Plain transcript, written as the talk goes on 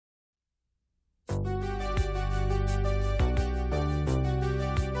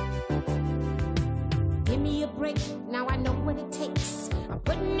break, now I know what it takes. I'm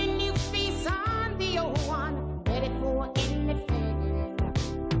putting a new face on the old one, ready for anything.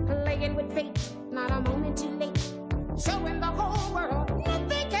 Playing with fate, not a moment too late. Showing the whole world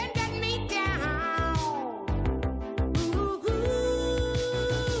nothing can get me down. Ooh,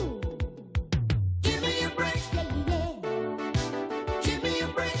 give me a break, yeah, yeah. Give me a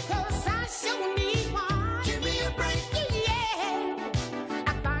break, 'cause I sure need one. Give me a break, yeah.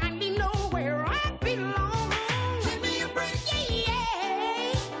 I finally know where I belong. Give me a break, yeah,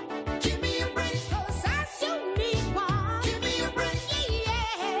 yeah. Give me a break, 'cause I sure need one. Give me a break, yeah,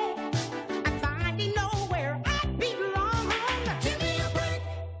 yeah. I finally know where I belong. Give me a break.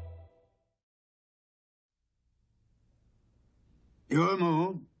 Your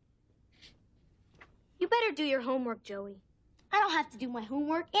move. You better do your homework, Joey. I don't have to do my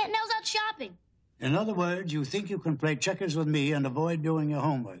homework. Aunt Nell's out shopping. In other words, you think you can play checkers with me and avoid doing your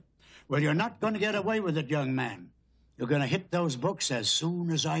homework. Well, you're not going to get away with it, young man. You're going to hit those books as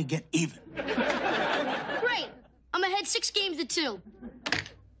soon as I get even. Great. I'm ahead 6 games to 2.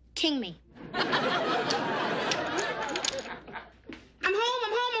 King me. I'm home.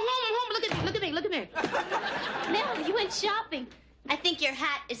 Look at me. Nell, you went shopping. I think your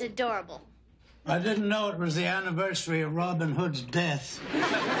hat is adorable. I didn't know it was the anniversary of Robin Hood's death.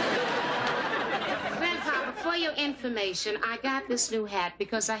 Grandpa, for your information, I got this new hat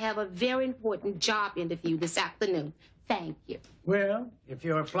because I have a very important job interview this afternoon. Thank you. Well, if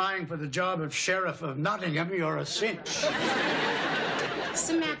you're applying for the job of Sheriff of Nottingham, you're a cinch.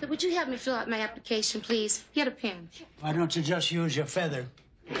 Samantha, would you help me fill out my application, please? Get a pen. Why don't you just use your feather?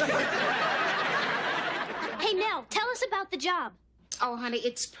 Hey, Nell, tell us about the job. Oh, honey,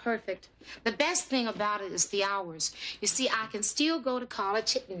 it's perfect. The best thing about it is the hours. You see, I can still go to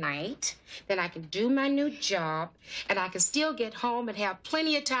college at night, then I can do my new job, and I can still get home and have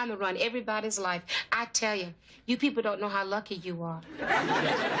plenty of time to run everybody's life. I tell you, you people don't know how lucky you are.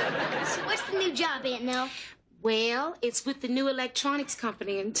 So what's the new job, Aunt Nell? Well, it's with the new electronics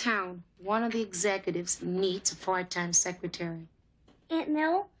company in town. One of the executives needs a part-time secretary. Aunt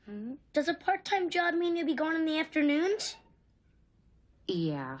Nell, does a part-time job mean you'll be gone in the afternoons?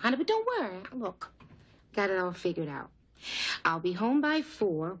 Yeah, honey, but don't worry. Look, got it all figured out. I'll be home by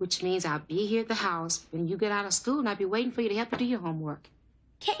 4, which means I'll be here at the house when you get out of school, and I'll be waiting for you to help you do your homework.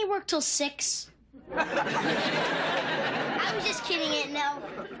 Can't you work till 6? I was just kidding, Aunt Nell.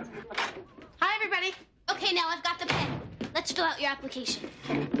 Hi, everybody. Okay, Nell, I've got the pen. Let's fill out your application.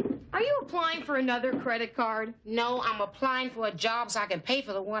 Are you applying for another credit card? No, I'm applying for a job so I can pay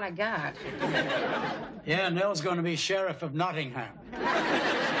for the one I got. Yeah, Nell's going to be Sheriff of Nottingham.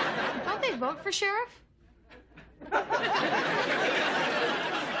 Don't they vote for sheriff?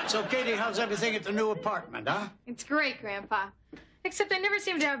 So, Katie, how's everything at the new apartment, huh? It's great, Grandpa. Except I never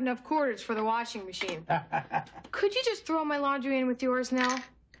seem to have enough quarters for the washing machine. Could you just throw my laundry in with yours now?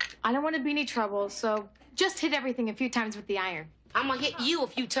 I don't want to be any trouble, so just hit everything a few times with the iron. I'm going to hit you a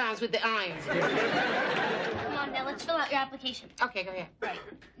few times with the iron. Come on, Nell, let's fill out your application. Okay, go ahead. Right.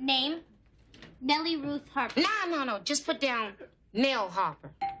 Name, Nellie Ruth Harper. No. Just put down Nell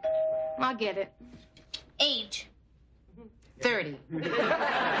Harper. I'll get it. Age. 30.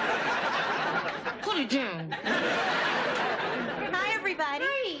 Put it down. Hi, everybody.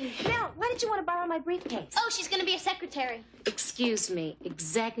 Hey. Nell, why did you want to borrow my briefcase? Oh, she's going to be a secretary. Excuse me,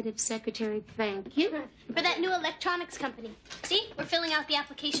 executive secretary, thank you. For that new electronics company. See? We're filling out the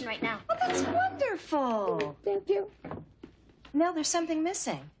application right now. Oh, that's wonderful. Thank you. Nell, there's something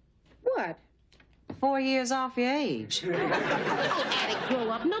missing. What? 4 years off your age. Oh, Addie, grow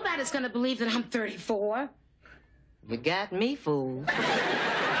up. Nobody's going to believe that I'm 34. You got me fooled.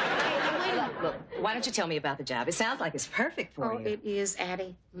 Look, why don't you tell me about the job? It sounds like it's perfect for Oh, you. it is,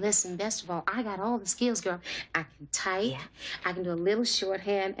 Addie. Listen, best of all, I got all the skills, girl. I can type, I can do a little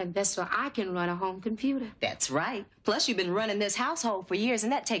shorthand, and best of all, I can run a home computer. That's right. Plus, you've been running this household for years,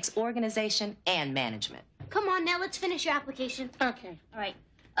 and that takes organization and management. Come on, Nell, let's finish your application. Okay. All right.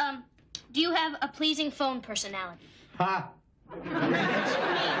 Do you have a pleasing phone personality? Ha!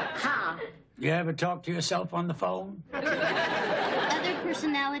 Ha! You ever talk to yourself on the phone? Other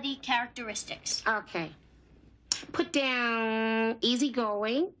personality characteristics. Okay. Put down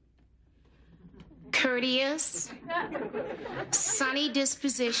easygoing, courteous, sunny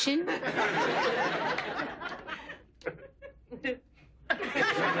disposition.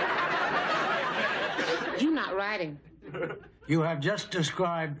 You're not writing. You have just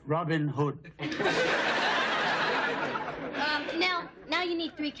described Robin Hood. Now you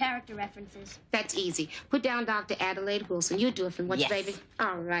need 3 character references. That's easy. Put down Dr. Adelaide Wilson. You do it for what's Yes. baby?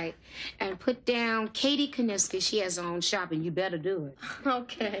 All right. And put down Katie Kaniska. She has her own shop, and you better do it.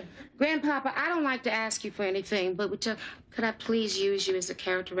 Okay. Grandpapa, I don't like to ask you for anything, but could I please use you as a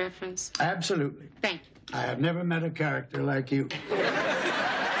character reference? Absolutely. Thank you. I have never met a character like you.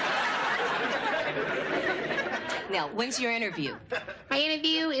 Now, when's your interview? My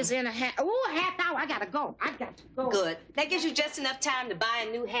interview is in a half hour. I gotta go. I got to go. Good. That gives you just enough time to buy a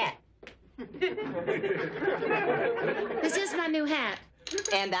new hat. This is my new hat.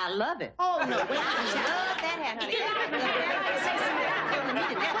 And I love it. Oh, no. Wait, I love that hat, honey.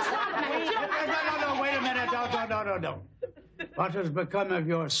 No, wait a minute. No. What has become of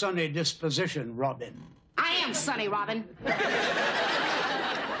your sunny disposition, Robin? I am Sonny Robin.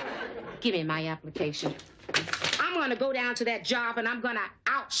 Give me my application. I'm going to go down to that job and I'm going to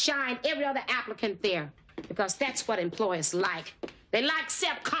outshine every other applicant there. Because that's what employers like. They like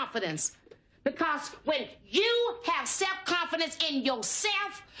self-confidence. Because when you have self-confidence in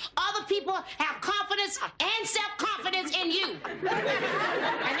yourself, other people have confidence and self-confidence in you. And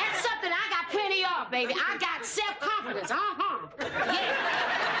that's something I got plenty of, baby. I got self-confidence. Yeah.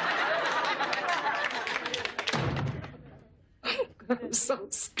 I'm so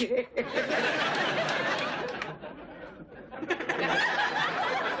scared.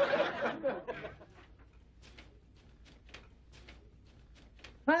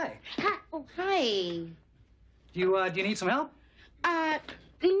 Hi. Hi. Oh, hi. Do you need some help?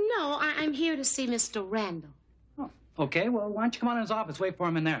 No, I'm here to see Mr. Randall. Oh, okay. Well, why don't you come on in his office? Wait for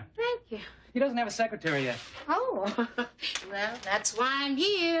him in there. Thank you. He doesn't have a secretary yet. Oh, well, that's why I'm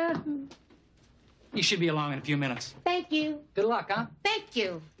here. He should be along in a few minutes. Thank you. Good luck, huh? Thank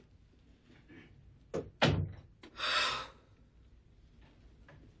you.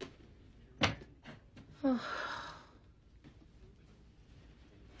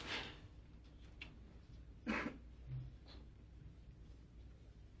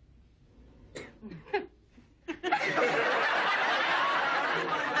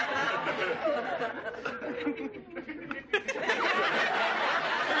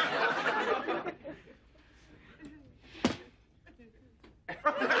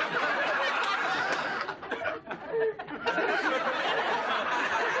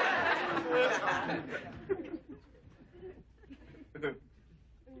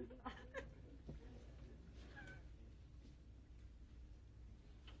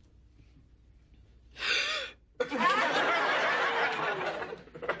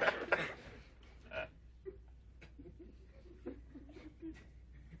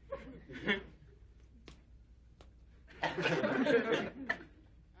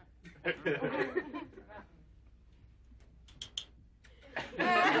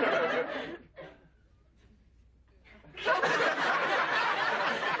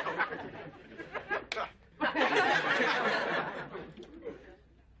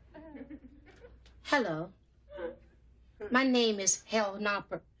 Hello. My name is Hell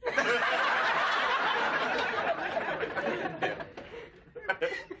Nopper.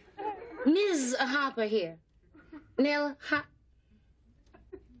 Ms. Hopper here. Nell Hop.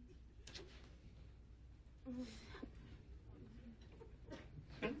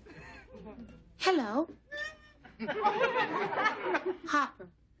 Hello. Hopper.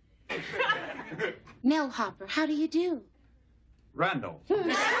 Nell Hopper, how do you do? Randall. How do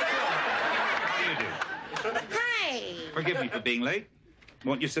you do? Hi. Forgive me for being late.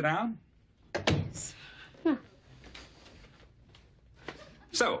 Won't you sit down? Yes.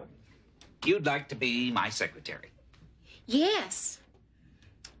 So, you'd like to be my secretary? Yes.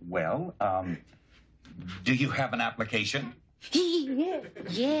 Well, do you have an application?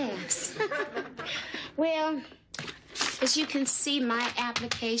 Yes. Well, as you can see, my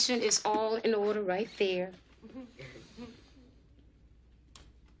application is all in order right there.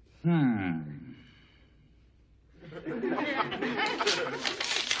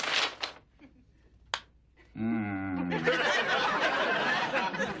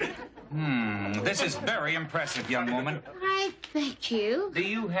 This is very impressive, young woman. Why, thank you. Do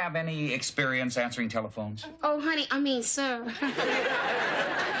you have any experience answering telephones? Oh, honey, sir.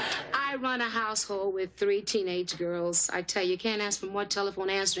 I run a household with 3 teenage girls. I tell you, can't ask for more telephone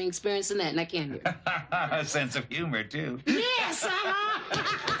answering experience than that, and I can do. A sense of humor, too. Yes, As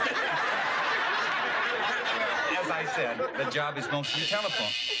I said, the job is mostly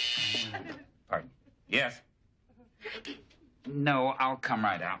telephone. Pardon? Yes? No, I'll come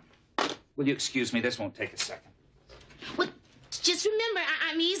right out. Will you excuse me? This won't take a second. Well, just remember,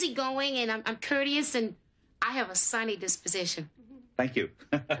 I'm easygoing, and I'm courteous, and I have a sunny disposition. Thank you.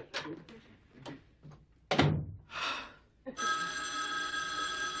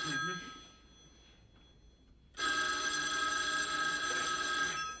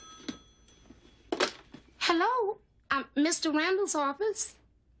 Mr. Randall's office.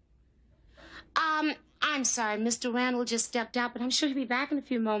 I'm sorry, Mr. Randall just stepped out, but I'm sure he'll be back in a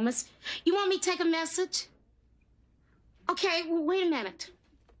few moments. You want me to take a message? Okay, well, wait a minute.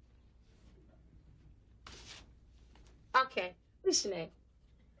 Okay, what's your name?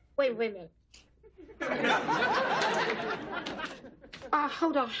 Wait a minute.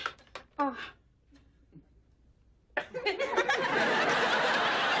 Hold on. Okay.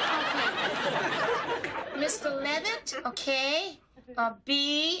 Mr. Levitt, okay.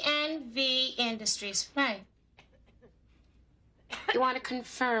 B&V Industries, right. You want to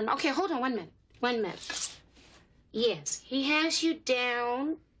confirm? Okay, hold on 1 minute. 1 minute. Yes, he has you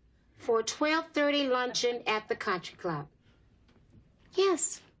down for 12:30 luncheon at the country club.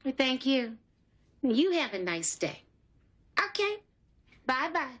 Yes, well, thank you. You have a nice day. Okay,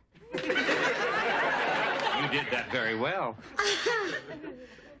 bye-bye. You did that very well.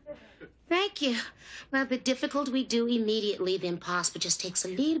 Thank you. Well, the difficult we do immediately, the impossible just takes a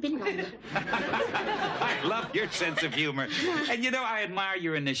little bit longer. I love your sense of humor. And, you know, I admire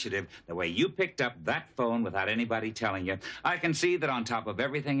your initiative. The way you picked up that phone without anybody telling you. I can see that on top of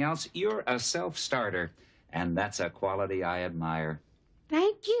everything else, you're a self-starter. And that's a quality I admire.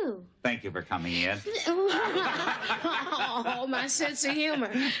 Thank you. Thank you for coming in. Oh, my sense of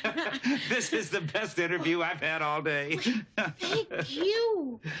humor. This is the best interview I've had all day. Thank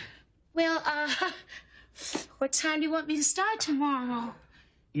you. Well, what time do you want me to start tomorrow?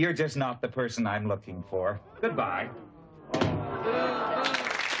 You're just not the person I'm looking for. Goodbye.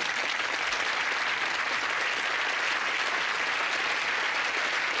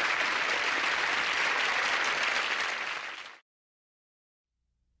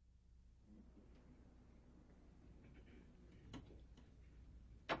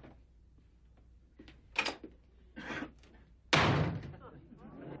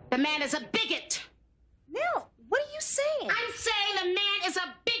 The man is a bigot. Nell, what are you saying? I'm saying the man is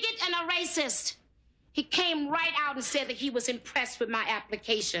a bigot and a racist. He came right out and said that he was impressed with my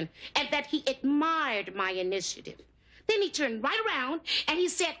application and that he admired my initiative. Then he turned right around and he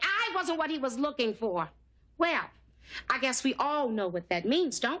said I wasn't what he was looking for. Well, I guess we all know what that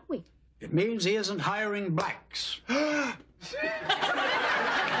means, don't we? It means he isn't hiring blacks. I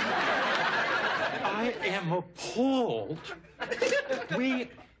am appalled. We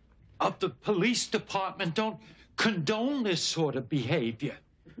of the police department don't condone this sort of behavior.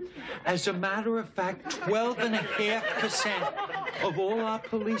 As a matter of fact, 12.5% of all our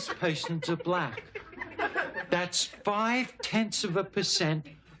police persons are black. That's 0.5%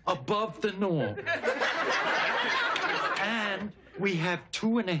 above the norm. And we have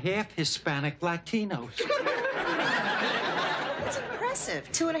 2.5 Hispanic Latinos. That's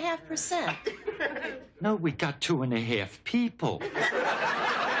impressive, 2.5%. No, we got 2.5 people.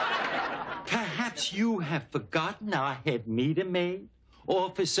 Perhaps you have forgotten our head meter maid,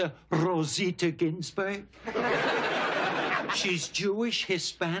 Officer Rosita Ginsburg. She's Jewish,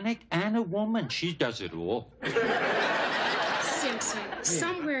 Hispanic, and a woman. She does it all. Simpson,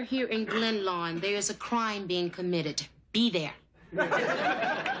 somewhere here in Glen Lawn, there is a crime being committed. Be there.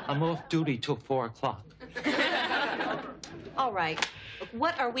 I'm off duty till 4 o'clock. All right.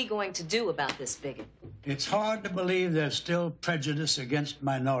 What are we going to do about this bigot? It's hard to believe there's still prejudice against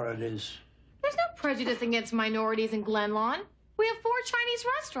minorities. There's no prejudice against minorities in Glen Lawn. We have 4 Chinese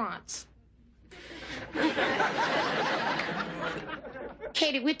restaurants.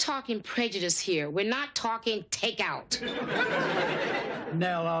 Katie, we're talking prejudice here. We're not talking takeout.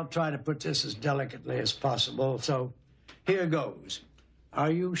 Nell, I'll try to put this as delicately as possible, so here goes.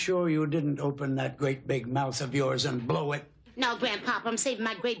 Are you sure you didn't open that great big mouth of yours and blow it? No, Grandpapa, I'm saving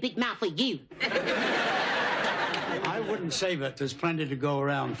my great big mouth for you. I wouldn't save it. There's plenty to go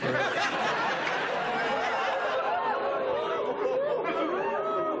around for it.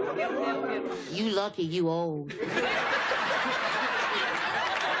 You lucky you old.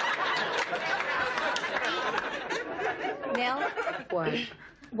 Nell? What?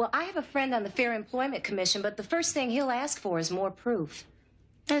 Well, I have a friend on the Fair Employment Commission, but the first thing he'll ask for is more proof.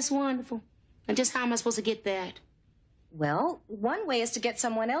 That's wonderful. And just how am I supposed to get that? Well, one way is to get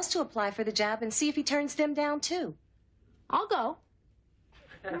someone else to apply for the job and see if he turns them down, too. I'll go.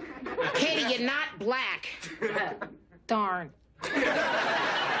 Katie, you're not black. Darn.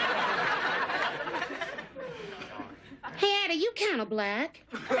 Hey, Addie, you kind of black.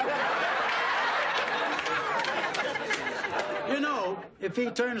 You know, if he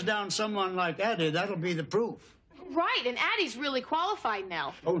turns down someone like Addie, that'll be the proof. Right, and Addie's really qualified,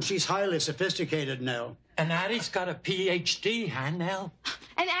 Nell. Oh, she's highly sophisticated, Nell. And Addie's got a Ph.D., huh, Nell?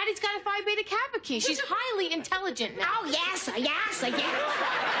 And Addie's got a Phi Beta Kappa key. She's highly intelligent now. Oh, yes, yes, yes.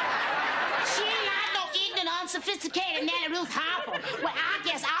 She ain't got no ignorance unsophisticated Nanny Ruth Harper. Well, I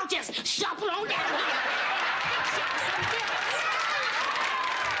guess I'll just shuffle on down here.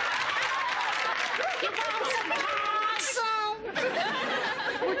 You want some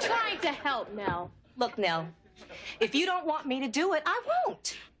possum? We're trying to help, Nell. Look, Nell, if you don't want me to do it, I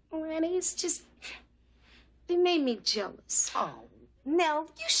won't. Oh, Annie, it's just... They made me jealous. Oh, Nell,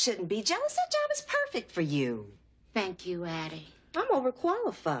 you shouldn't be jealous. That job is perfect for you. Thank you, Addie. I'm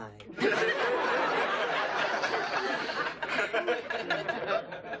overqualified.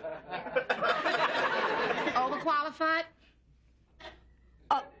 Overqualified?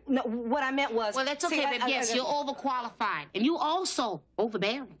 No, what I meant was... Well, that's okay, but yes, you're overqualified. And you also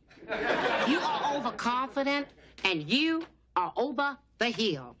overbearing. You are overconfident, and you are over the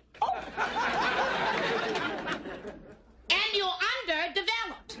hill. Oh. And you're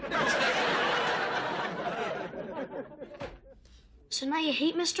underdeveloped. So now you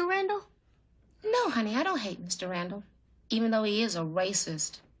hate Mr. Randall? No, honey, I don't hate Mr. Randall, even though he is a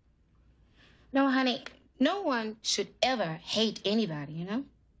racist. No, honey, no one should ever hate anybody, you know?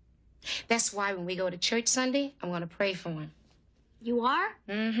 That's why when we go to church Sunday, I'm going to pray for him. You are?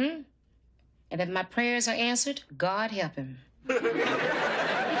 Mm-hmm. And if my prayers are answered, God help him.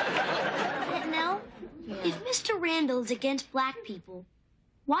 Nell, if Mr. Randall's against black people,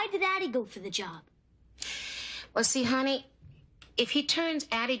 why did Addie go for the job? Well, see, honey, if he turns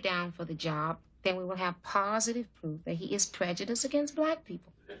Addie down for the job, then we will have positive proof that he is prejudiced against black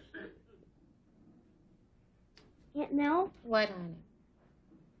people. Aunt Nell? What, honey?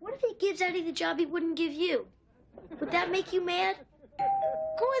 What if he gives Addie the job he wouldn't give you? Would that make you mad?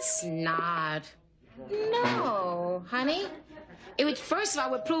 Of course not. No, honey. It would, first of all,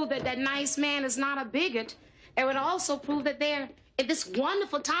 would prove that that nice man is not a bigot. It would also prove that this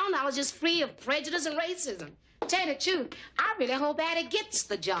wonderful town now is just free of prejudice and racism. Tell you the truth, I really hope Addie gets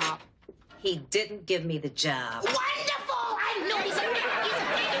the job. He didn't give me the job. Wonderful! I know he's a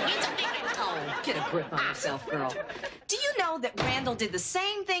bigot. He's a bigot. Oh, get a grip on yourself, girl. Do you know that Randall did the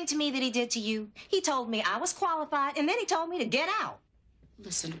same thing to me that he did to you? He told me I was qualified, and then he told me to get out.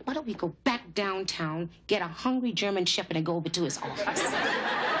 Listen, why don't we go back downtown, get a hungry German shepherd, and go over to his office? No,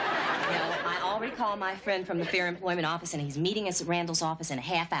 I already called my friend from the Fair Employment Office, and he's meeting us at Randall's office in a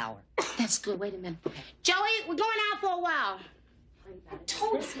half hour. That's good. Wait a minute. Joey, we're going out for a while. I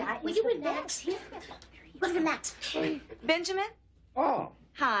told this guy. Will you relax? Go to relax. Benjamin? Oh.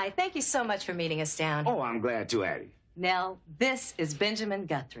 Hi, thank you so much for meeting us down. Oh, I'm glad to, Addie. Nell, this is Benjamin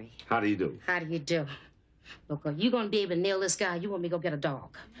Guthrie. How do you do? How do you do? Look, are you going to be able to nail this guy? You want me to go get a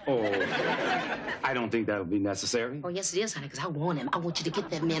dog? Oh, I don't think that'll be necessary. Oh, yes, it is, honey, because I want him. I want you to get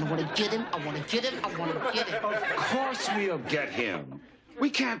that man. I want to get him. I want to get him. I want to get him. Of course we'll get him. We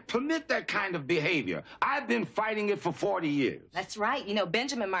can't permit that kind of behavior. I've been fighting it for 40 years. That's right. You know,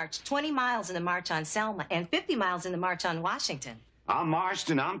 Benjamin marched 20 miles in the March on Selma and 50 miles in the March on Washington. I marched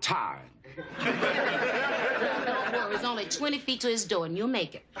and I'm tired. Don't worry, it's only 20 feet to his door, and you'll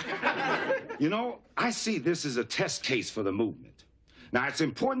make it. You know, I see this as a test case for the movement. Now, it's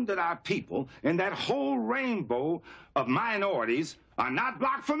important that our people and that whole rainbow of minorities are not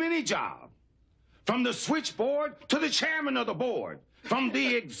blocked from any job. From the switchboard to the chairman of the board. From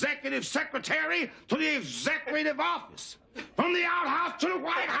the executive secretary to the executive office. From the outhouse to the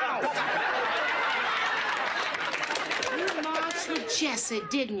White House. You marched with Jesse,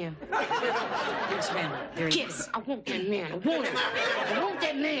 didn't you? Here's Randall. Yes, I want that man. I want him. I want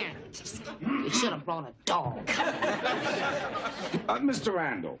that man. You should have brought a dog. Mr.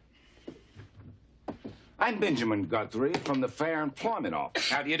 Randall. I'm Benjamin Guthrie from the Fair Employment Office.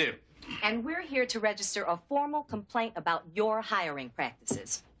 How do you do? And we're here to register a formal complaint about your hiring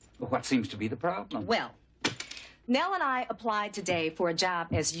practices. What seems to be the problem? Well, Nell and I applied today for a job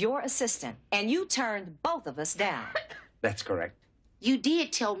as your assistant, and you turned both of us down. That's correct. You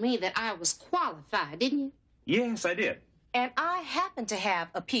did tell me that I was qualified, didn't you? Yes, I did. And I happen to have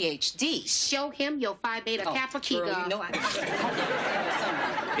a Ph.D. Show him your Phi Beta Kappa Ki. Girl, you know I...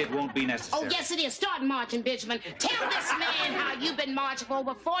 It won't be necessary. Oh, yes, it is. Start marching, Benjamin. Tell this man how you've been marching for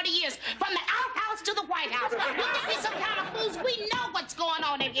over 40 years, from the outhouse to the White House. Will there be some kind of fools? We know what's going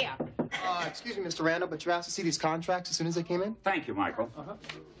on in here. Excuse me, Mr. Randall, but you're asked to see these contracts as soon as they came in? Thank you, Michael.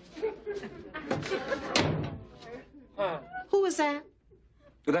 Who is that?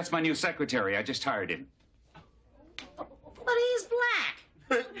 Well, that's my new secretary. I just hired him. But he's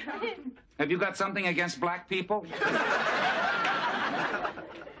black. Have you got something against black people?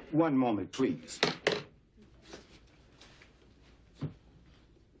 One moment, please.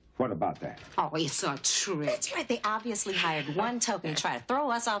 What about that? Oh, it's a trick. That's right. They obviously hired one token to try to throw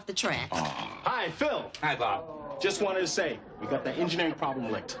us off the track. Hi, Phil. Hi, Bob. Just wanted to say, we got that engineering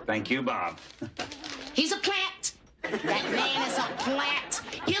problem licked. Thank you, Bob. He's a plant. That man is a plant.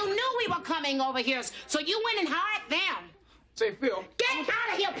 You knew we were coming over here, so you went and hired them. Say, Phil. Get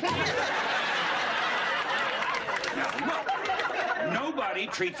out of here, plant! Now, look, nobody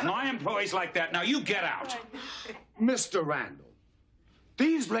treats my employees like that. Now, you get out. Mr. Randall,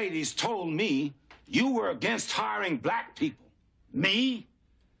 these ladies told me you were against hiring black people. Me?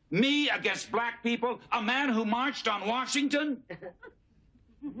 Me against black people? A man who marched on Washington?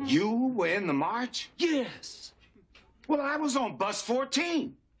 You were in the march? Yes. Well, I was on bus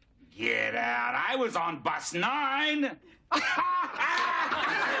 14. Get out. I was on bus 9. God,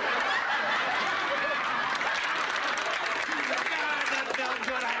 that felt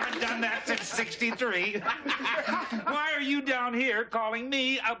good. I haven't done that since 63. Why are you down here calling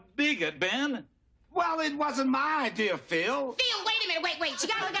me a bigot, Ben? Well, it wasn't my idea, Phil. Phil, wait a minute, wait. You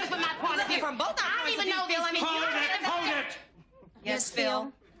gotta look at it from my point of view. From both our I don't points of even know view, this. Phil. I mean, Hold it! Yes,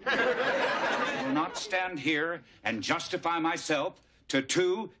 Phil. I will not stand here and justify myself to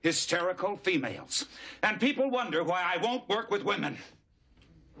 2 hysterical females. And people wonder why I won't work with women.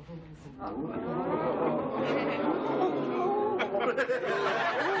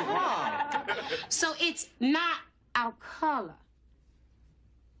 So it's not our color.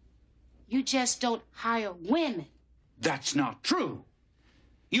 You just don't hire women. That's not true.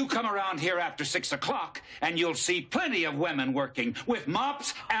 You come around here after 6 o'clock, and you'll see plenty of women working with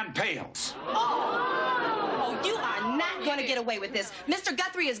mops and pails. Oh, you are not going to get away with this. Mr.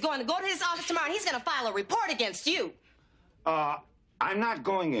 Guthrie is going to go to his office tomorrow, and he's going to file a report against you. I'm not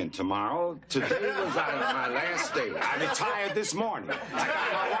going in tomorrow. Today was my last day. I retired this morning. I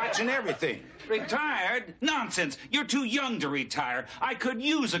got my watch and everything. Retired? Nonsense. You're too young to retire. I could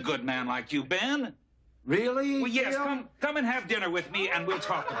use a good man like you, Ben. Really? Well, yes, Phil? come and have dinner with me, and we'll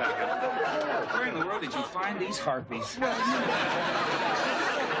talk about it. Where in the world did you find these harpies?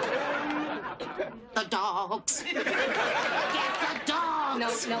 The dogs. Get the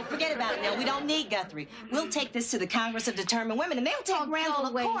dogs. No, forget about it, Nell. We don't need Guthrie. We'll take this to the Congress of Determined Women, and they'll take Randall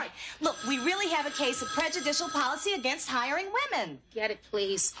to court. Look, we really have a case of prejudicial policy against hiring women. Get it,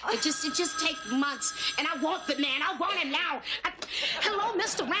 please. It just takes months, and I want the man. I want him now. Hello,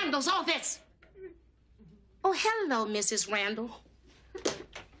 Mr. Randall's office. Oh, hello, Mrs. Randall.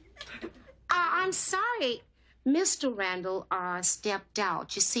 I'm sorry. Mr. Randall stepped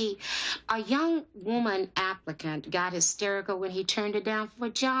out. You see, a young woman applicant got hysterical when he turned her down for a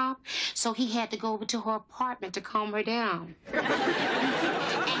job, so he had to go over to her apartment to calm her down.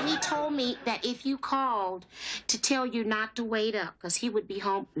 And he told me that if you called to tell you not to wait up, because he would be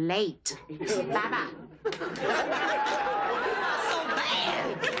home late. Bye-bye. So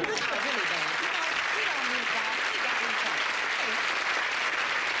bad. Really bad. We don't need that. We got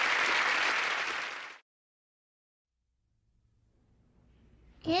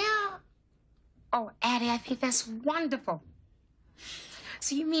Yeah. Oh, Addie, I think that's wonderful.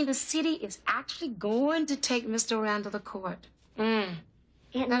 So you mean the city is actually going to take Mr. Randall to court?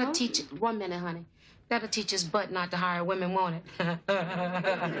 That'll teach it. 1 minute, honey. That'll teach his butt not to hire women, won't it?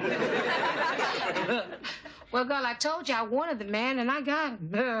 Well, girl, I told you I wanted the man, and I got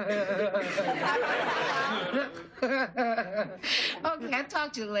him. Okay, I'll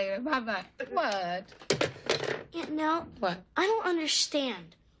talk to you later. Bye-bye. What? Aunt Nell, What? I don't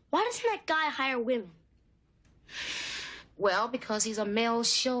understand. Why doesn't that guy hire women? Well, because he's a male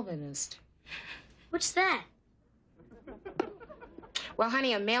chauvinist. What's that? Well,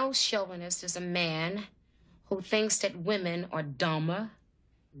 honey, a male chauvinist is a man who thinks that women are dumber,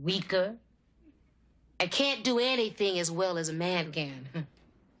 weaker, and can't do anything as well as a man can.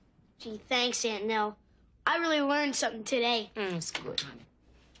 Gee, thanks, Aunt Nell. I really learned something today. It's good, honey.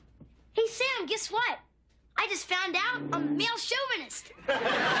 Hey, Sam, guess what? I just found out I'm a male chauvinist.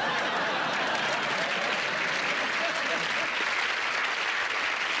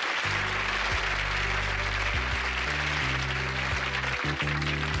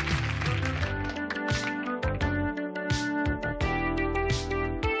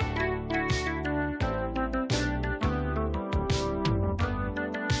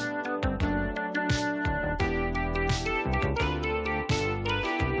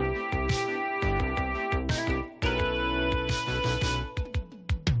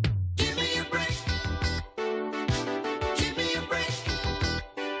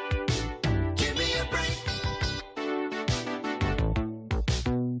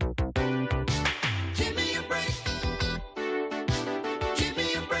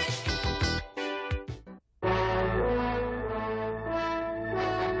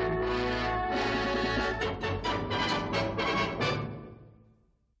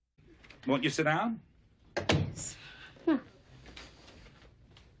 Won't you sit down? Yes.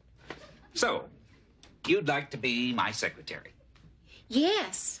 So, you'd like to be my secretary.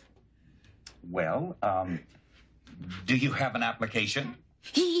 Yes. Well, do you have an application?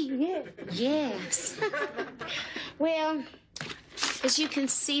 Yes. Well, as you can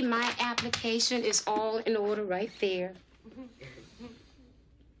see, my application is all in order right there.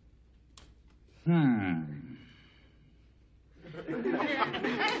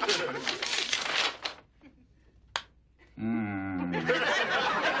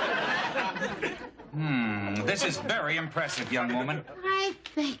 This is very impressive, young woman. Why,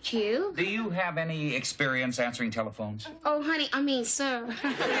 thank you. Do you have any experience answering telephones? Oh, honey, sir.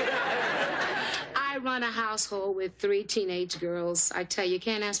 I run a household with 3 teenage girls. I tell you,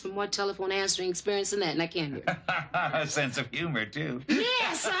 can't ask for more telephone answering experience than that, and I can do. A sense of humor, too.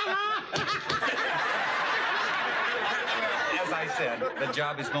 Yes, As I said, the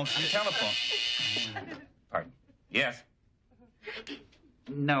job is mostly telephone. Pardon? Yes?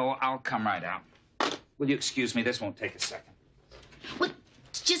 No, I'll come right out. Will you excuse me? This won't take a second. Well,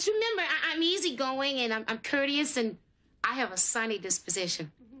 just remember, I'm easygoing, and I'm courteous, and I have a sunny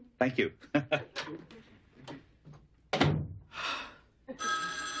disposition. Thank you.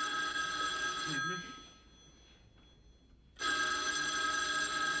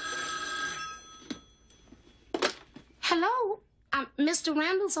 Hello, Mr.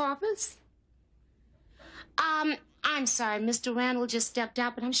 Randall's office. I'm sorry, Mr. Randall just stepped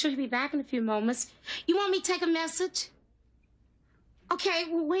out, but I'm sure he'll be back in a few moments. You want me to take a message? Okay,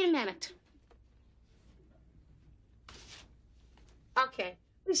 well, wait a minute. Okay,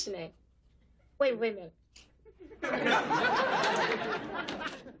 what's your name? Wait a minute.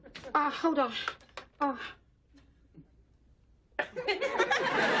 Hold on. Oh.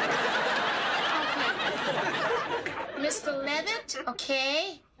 Mr. Levitt,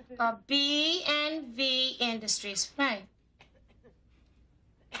 okay. B&V Industries, right.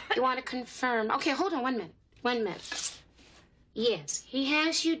 You want to confirm? Okay, hold on 1 minute. 1 minute. Yes, he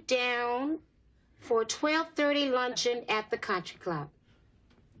has you down for 12:30 luncheon at the country club.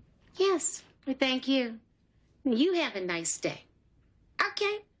 Yes, well, thank you. You have a nice day.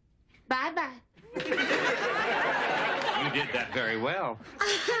 Okay, bye-bye. You did that very well.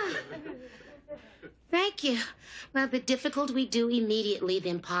 Thank you. Well, the difficult we do immediately, the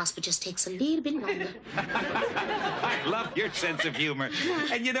impossible just takes a little bit longer. I love your sense of humor.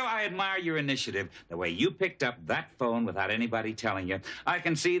 And you know, I admire your initiative. The way you picked up that phone without anybody telling you. I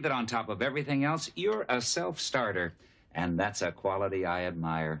can see that on top of everything else, you're a self-starter. And that's a quality I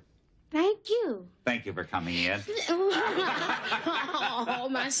admire. Thank you. Thank you for coming in. Oh,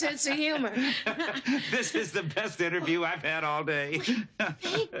 my sense of humor. This is the best interview I've had all day.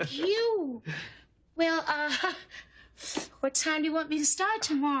 Thank you. Well, what time do you want me to start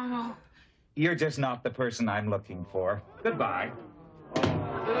tomorrow? You're just not the person I'm looking for. Goodbye.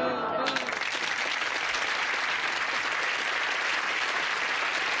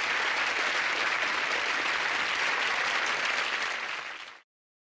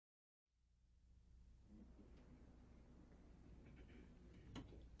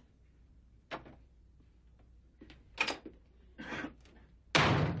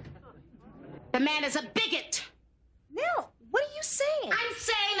 The man is a bigot. Nell, what are you saying? I'm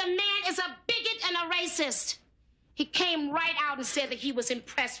saying the man is a bigot and a racist. He came right out and said that he was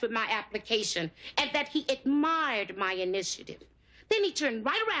impressed with my application and that he admired my initiative. Then he turned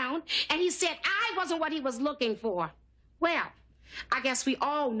right around and he said I wasn't what he was looking for. Well, I guess we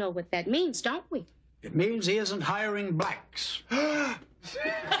all know what that means, don't we? It means he isn't hiring blacks. I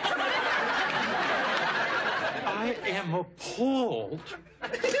am appalled.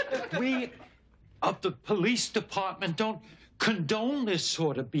 We of the police department don't condone this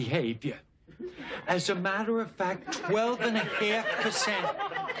sort of behavior. As a matter of fact,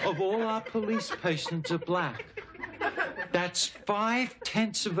 12.5% of all our police persons are black. That's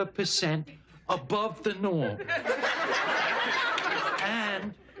 0.5% above the norm.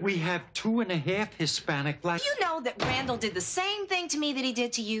 And we have 2.5 Hispanic blacks. You know that Randall did the same thing to me that he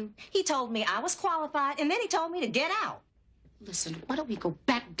did to you. He told me I was qualified, and then he told me to get out. Listen, why don't we go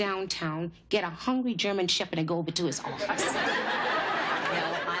back downtown, get a hungry German shepherd, and go over to his office? No,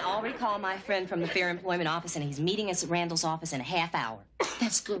 I already called my friend from the Fair Employment Office, and he's meeting us at Randall's office in a half hour.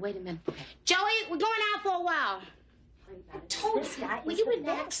 That's good. Wait a minute. Joey, we're going out for a while. Told you. Will you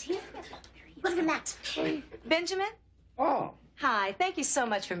relax? Well, relax. Benjamin? Oh. Hi, thank you so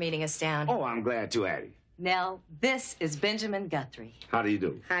much for meeting us down. Oh, I'm glad to, Addie. Nell, this is Benjamin Guthrie. How do you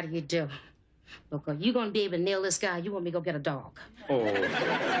do? How do you do? Look, are you going to be able to nail this guy? You want me to go get a dog? Oh,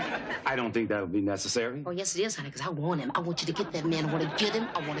 I don't think that'll be necessary. Oh, yes, it is, honey, because I want him. I want you to get that man. I want to get him.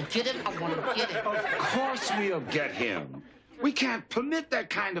 I want to get him. I want to get him. Of course we'll get him. We can't permit that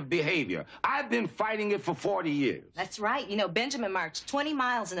kind of behavior. I've been fighting it for 40 years. That's right. You know, Benjamin marched 20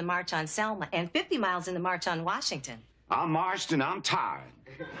 miles in the March on Selma and 50 miles in the March on Washington. I marched and I'm tired.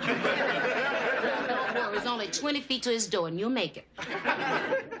 Well, there's only 20 feet to his door, and you'll make it.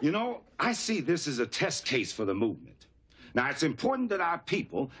 You know, I see this as a test case for the movement. Now, it's important that our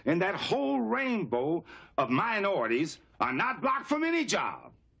people and that whole rainbow of minorities are not blocked from any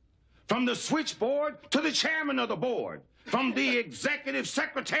job. From the switchboard to the chairman of the board. From the executive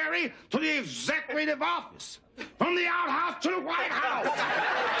secretary to the executive office. From the outhouse to the White House.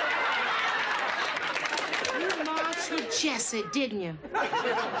 You marched with Jesse, didn't you?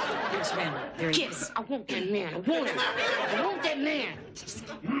 Yes, ma'am. Yes, I want that man. I want him. I want that man.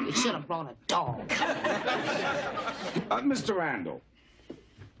 You should have brought a dog. Mr. Randall.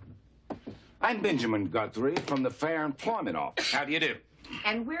 I'm Benjamin Guthrie from the Fair Employment Office. How do you do?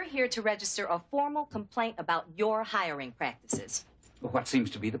 And we're here to register a formal complaint about your hiring practices. What seems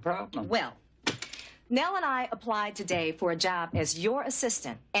to be the problem? Well, Nell and I applied today for a job as your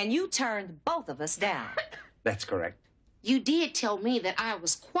assistant, and you turned both of us down. That's correct. You did tell me that I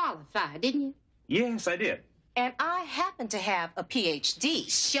was qualified, didn't you? Yes, I did. And I happen to have a PhD.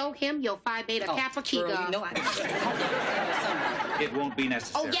 Show him your Phi Beta Kappa Ki. Girl, you know It won't be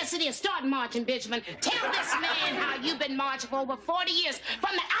necessary. Oh, yes, it is. Start marching, Benjamin. Tell this man how you've been marching for over 40 years,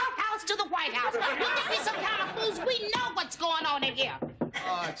 from the outhouse to the White House. Will there be some kind of fools? We know what's going on in here.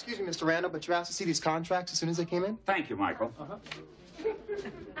 Excuse me, Mr. Randall, but you're asked to see these contracts as soon as they came in? Thank you, Michael.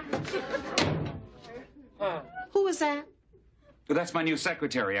 Who is that? Well, that's my new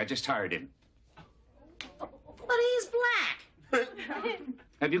secretary. I just hired him. But he's black.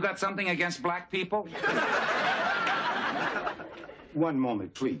 Have you got something against black people? One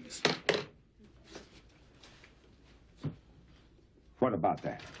moment, please. What about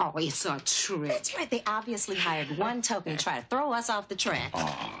that? Oh, it's a trick. That's right. They obviously hired one token to try to throw us off the track.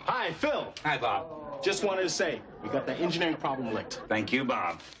 Hi, Phil. Hi, Bob. Just wanted to say, we got that engineering problem licked. Thank you,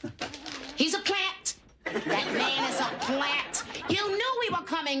 Bob. He's a plant. That man is a plant. You knew we were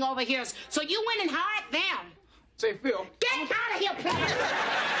coming over here, so you went and hired them. Say, Phil. Get out of here, plant.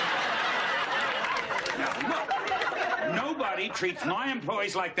 Now, look. Nobody treats my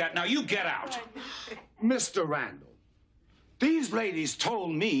employees like that. Now, you get out. Mr. Randall, these ladies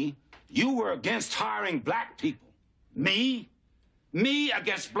told me you were against hiring black people. Me? Me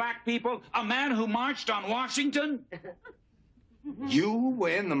against black people? A man who marched on Washington? You were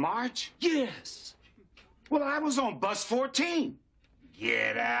in the march? Yes. Well, I was on bus 14.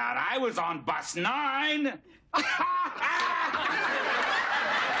 Get out. I was on bus 9.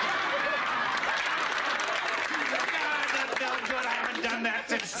 Done that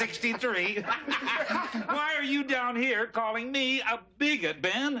since '63. Why are you down here calling me a bigot,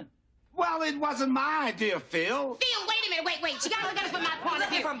 Ben? Well, it wasn't my idea, Phil. Phil, wait a minute, wait. You gotta look at it from my point of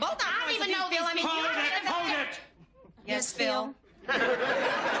view. From both I don't even know this. I mean, Hold it! Yes, Phil.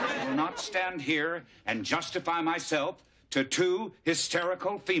 I will not stand here and justify myself to two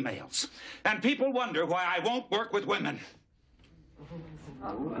hysterical females. And people wonder why I won't work with women.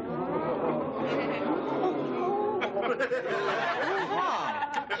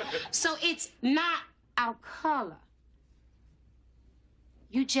 So it's not our color.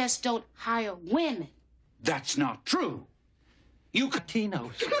 You just don't hire women. That's not true. You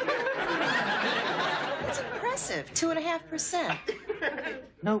Latinos. It's impressive. 2.5%.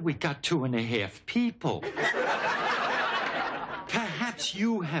 No, we got 2.5 people. Perhaps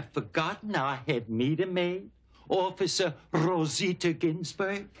you have forgotten our head meter maid, Officer Rosita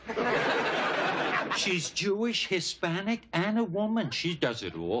Ginsburg. She's Jewish, Hispanic, and a woman. She does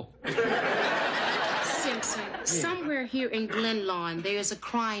it all. Simpson, somewhere here in Glen Lawn, there is a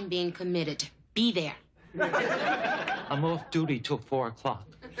crime being committed. Be there. I'm off duty till 4 o'clock.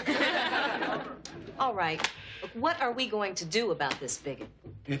 All right. What are we going to do about this bigot?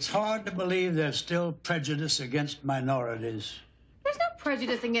 It's hard to believe there's still prejudice against minorities. There's no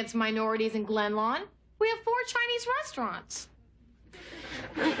prejudice against minorities in Glen Lawn. We have 4 Chinese restaurants.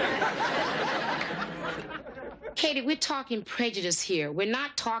 Katie, we're talking prejudice here. We're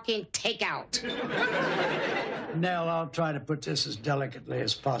not talking takeout. Nell, I'll try to put this as delicately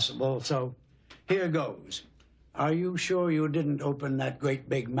as possible, so here goes. Are you sure you didn't open that great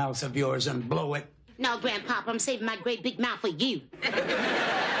big mouth of yours and blow it? No, Grandpapa, I'm saving my great big mouth for you.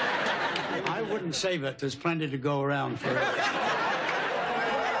 I wouldn't save it. There's plenty to go around for it.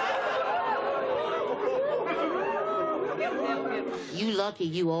 You lucky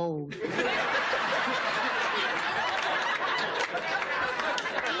you old.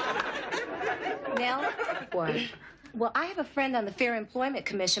 Nell? What? Well, I have a friend on the Fair Employment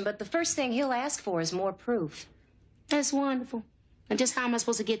Commission, but the first thing he'll ask for is more proof. That's wonderful. And just how am I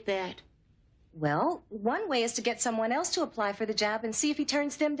supposed to get that? Well, one way is to get someone else to apply for the job and see if he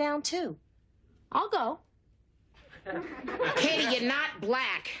turns them down, too. I'll go. Katie, you're not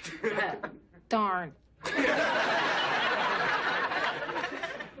black. Darn.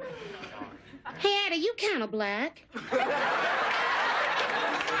 Hey, Addie, you kind of black.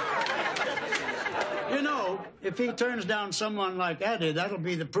 You know, if he turns down someone like Addie, that'll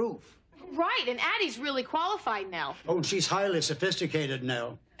be the proof. Right, and Addie's really qualified, Nell. Oh, she's highly sophisticated,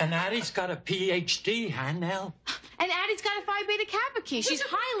 Nell. And Addie's got a PhD, huh, Nell? And Addie's got a Phi Beta Kappa key. She's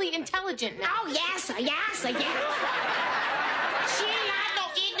highly intelligent now. Oh, yes, sir. She ain't like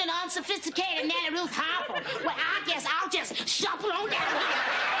no ignorant, unsophisticated Nellie Ruth Harper. Well, I guess I'll just shuffle on down here.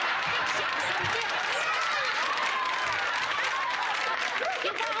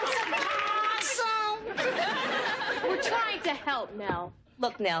 You want some awesome? We're trying to help, Nell.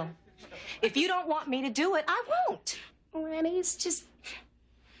 Look, Nell, if you don't want me to do it, I won't. Oh, Annie, it's just...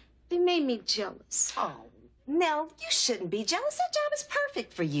 They made me jealous. Oh, Nell, you shouldn't be jealous. That job is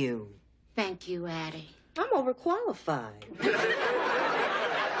perfect for you. Thank you, Addie. I'm overqualified.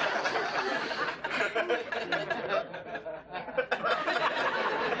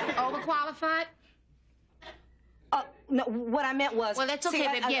 Overqualified? No, what I meant was... Well, that's okay,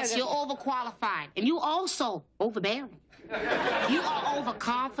 babe. Yes, you're overqualified. And you also overbearing. You are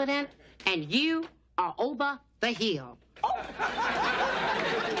overconfident, and you are over the hill. Oh.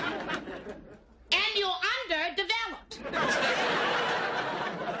 And you're underdeveloped.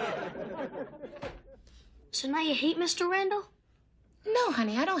 So now you hate Mr. Randall? No,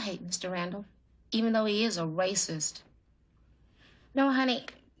 honey, I don't hate Mr. Randall, even though he is a racist. No, honey,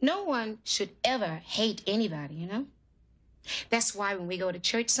 no one should ever hate anybody, you know? That's why when we go to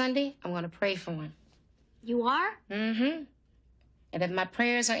church Sunday, I'm going to pray for him. You are? Mm-hmm. And if my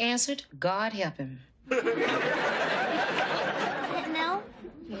prayers are answered, God help him. Nell,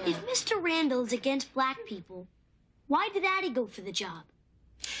 if Mr. Randall is against black people, why did Addie go for the job?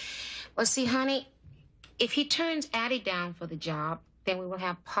 Well, see, honey, if he turns Addie down for the job, then we will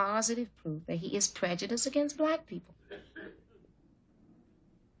have positive proof that he is prejudiced against black people.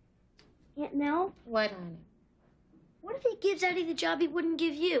 Aunt Nell? What, honey? What if he gives Addie the job he wouldn't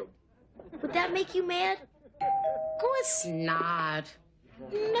give you? Would that make you mad? Of course not.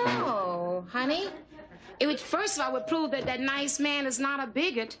 No, honey. It would, first of all, would prove that that nice man is not a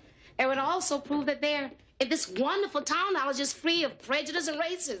bigot. It would also prove that this wonderful town now is just free of prejudice and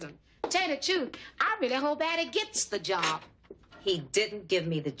racism. Tell you the truth, I really hope Addie gets the job. He didn't give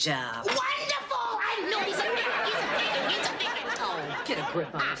me the job. Wonderful! I know he's a bigot. He's a bigot. Oh, get a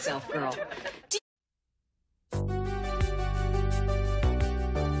grip on yourself, girl.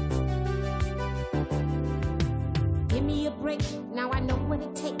 Give me a break. Now I know what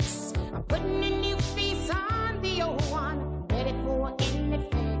it takes. I'm putting a new face on the old one. Ready for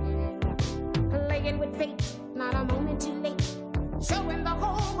anything. Playing with fate, not a moment too late. Showing the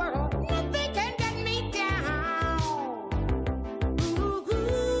whole world nothing can get me down. Ooh,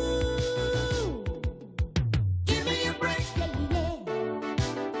 ooh. Give me a break. Yeah,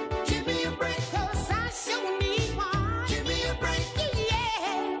 yeah. Give me a break. 'Cause I sure need one. Give me a break.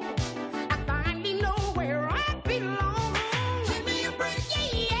 Yeah. I finally know where I belong. Give me a break.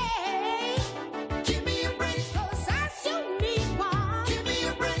 Yeah. Give me a break. 'Cause I sure need one. Give me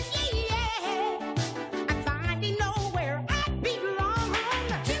a break. Yeah. I finally know where I belong.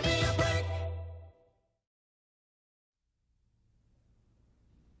 Give me a break.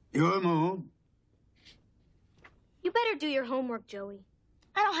 Your move. You better do your homework, Joey.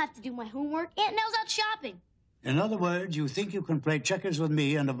 I don't have to do my homework. Aunt Nell's out shopping. In other words, you think you can play checkers with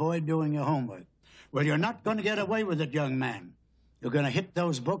me and avoid doing your homework. Well, you're not going to get away with it, young man. You're going to hit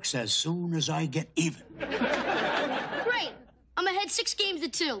those books as soon as I get even. Great. I'm ahead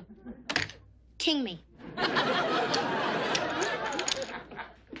 6-2. King me. I'm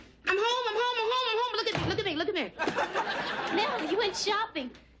home. Look at me. Nell, you went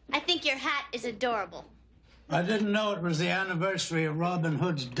shopping. I think your hat is adorable. I didn't know it was the anniversary of Robin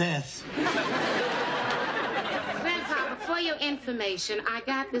Hood's death. Grandpa, for your information, I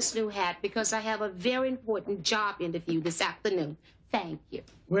got this new hat because I have a very important job interview this afternoon. Thank you.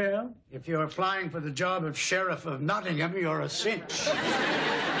 Well, if you're applying for the job of Sheriff of Nottingham, you're a cinch.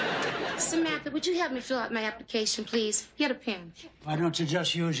 Samantha, would you help me fill out my application, please? Get a pen. Why don't you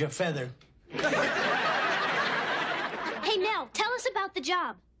just use your feather? Hey, Nell, tell us about the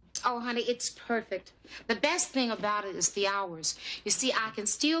job. Oh, honey, it's perfect. The best thing about it is the hours. You see, I can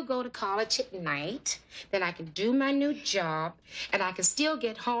still go to college at night, then I can do my new job, and I can still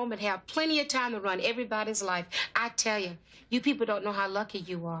get home and have plenty of time to run everybody's life. I tell you, you people don't know how lucky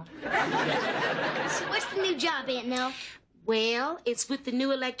you are. So what's the new job, Aunt Nell? Well, it's with the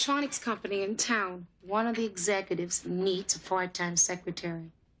new electronics company in town. One of the executives needs a part-time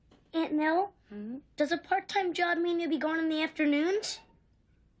secretary. Aunt Nell, does a part-time job mean you'll be gone in the afternoons?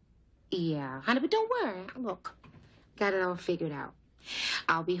 Yeah, honey, but don't worry. Look, got it all figured out.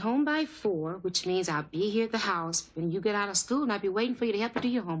 I'll be home by 4, which means I'll be here at the house when you get out of school, and I'll be waiting for you to help you do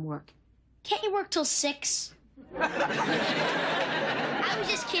your homework. Can't you work till 6? I was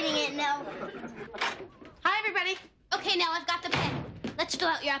just kidding, Aunt Nell. Hi, everybody. Okay, Nell, I've got the pen. Let's fill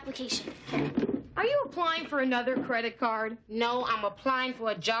out your application. Are you applying for another credit card? No, I'm applying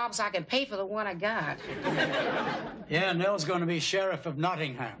for a job so I can pay for the one I got. Yeah, Nell's going to be sheriff of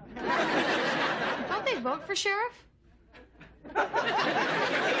Nottingham. Don't they vote for sheriff?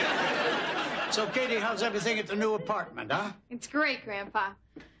 So, Katie, how's everything at the new apartment, huh? It's great, Grandpa.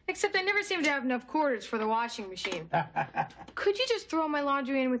 Except I never seem to have enough quarters for the washing machine. Could you just throw my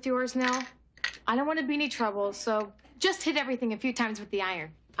laundry in with yours, Nell? I don't want to be any trouble, so just hit everything a few times with the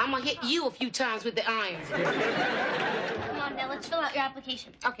iron. I'm gonna hit you a few times with the iron. Come on, Nell, let's fill out your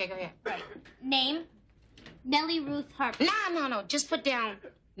application. Okay, go ahead. Right. Name, Nellie Ruth Harper. No. Just put down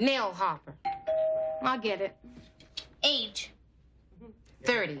Nell Harper. I'll get it. Age.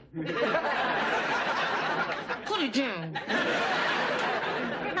 30. Put it down.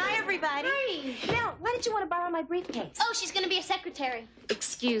 Hi, everybody. Hi. Nell, why did you want to borrow my briefcase? Oh, she's going to be a secretary.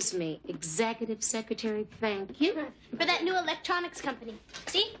 Excuse me, executive secretary, thank you. For that new electronics company.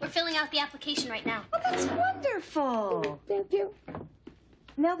 See? We're filling out the application right now. Oh, that's wonderful. Thank you.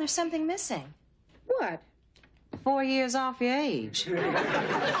 Nell, there's something missing. What? 4 years off your age. Oh,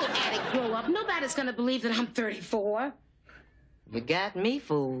 Addie, grow up. Nobody's gonna believe that I'm 34. You got me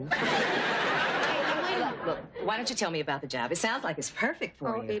fooled. Look, why don't you tell me about the job? It sounds like it's perfect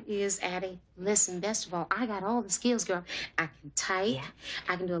for Oh, you. it is, Addie. Listen, best of all, I got all the skills, girl. I can type,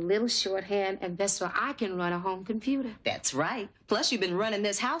 I can do a little shorthand, and best of all, I can run a home computer. That's right. Plus, you've been running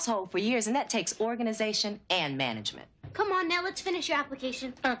this household for years, and that takes organization and management. Come on, Nell, let's finish your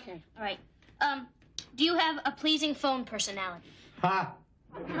application. Okay. All right. Do you have a pleasing phone personality? Ha!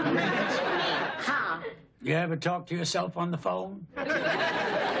 Ha! You ever talk to yourself on the phone?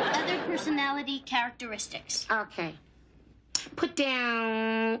 Other personality characteristics. Okay. Put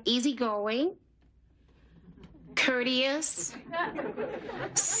down easygoing, courteous,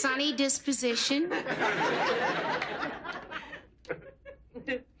 sunny disposition.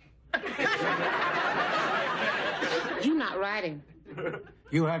 You're not writing.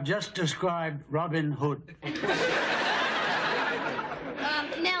 You have just described Robin Hood.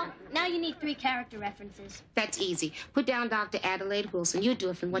 Nell, now you need 3 character references. That's easy. Put down Dr. Adelaide Wilson. You do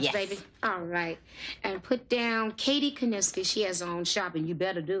it for me, Yes. baby? All right. And put down Katie Kaniska. She has her own shop, and you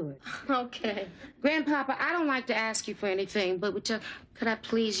better do it. Okay. Grandpapa, I don't like to ask you for anything, but could I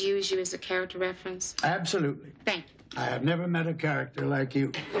please use you as a character reference? Absolutely. Thank you. I have never met a character like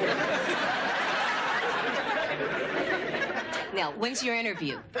you. Now, when's your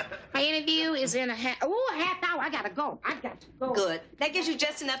interview? My interview is in a half hour. I gotta go. I got to go. Good. That gives you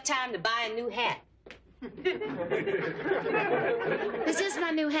just enough time to buy a new hat. This is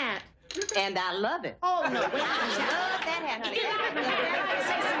my new hat. And I love it. Oh, no. Wait, I love that hat, honey.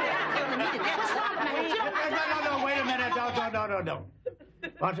 No, wait a minute. No.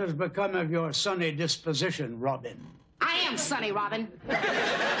 What has become of your sunny disposition, Robin? I am Sonny Robin.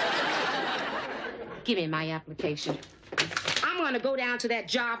 Give me my application. I'm going to go down to that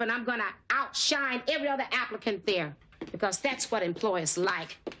job, and I'm going to outshine every other applicant there, because that's what employers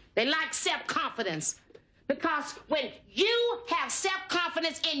like. They like self-confidence. Because when you have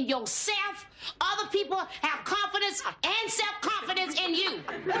self-confidence in yourself, other people have confidence and self-confidence in you.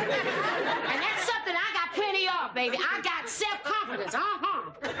 And that's something I got plenty of, baby. I got self-confidence.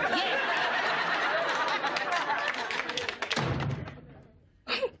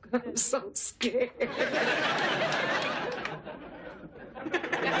 I'm so scared.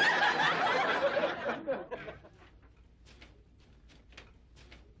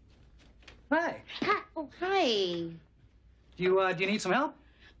 Hi. Hi. Oh, hi. Do you need some help?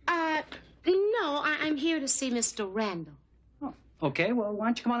 No, I'm here to see Mr. Randall. Oh, okay. Well, why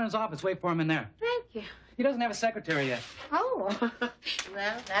don't you come on in his office? Wait for him in there. Thank you. He doesn't have a secretary yet. Oh,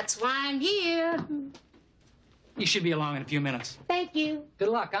 well, that's why I'm here. He should be along in a few minutes. Thank you. Good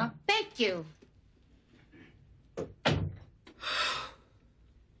luck, huh? Thank you.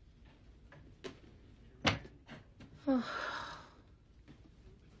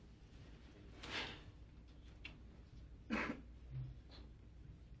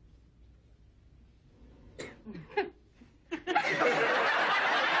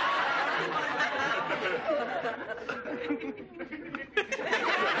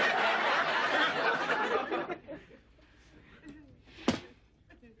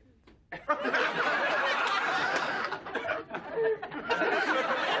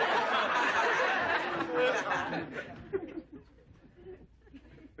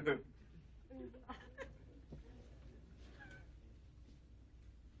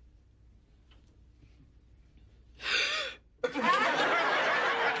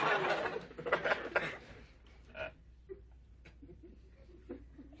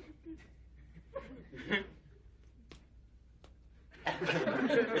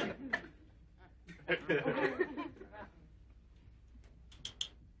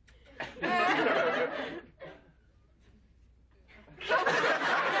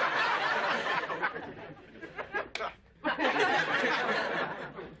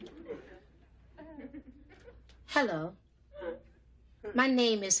 Hello. My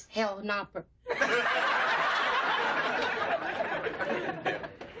name is Hell Nopper.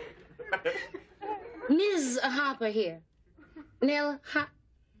 Ms. Hopper here. Nell Carter.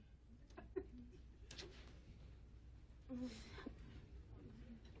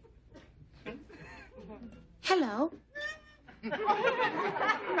 Hello.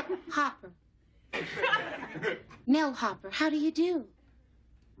 Hopper. Nell Hopper, how do you do?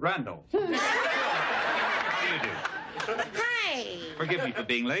 Randall. How do you do? Hi. Forgive me for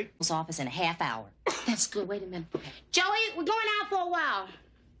being late. Office in a half hour. That's good. Wait a minute. Joey, we're going out for a while.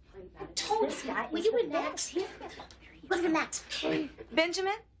 Will you relax? Relax.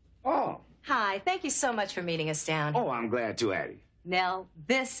 Benjamin? Oh. Hi, thank you so much for meeting us down. Oh, I'm glad to, Addie. Nell,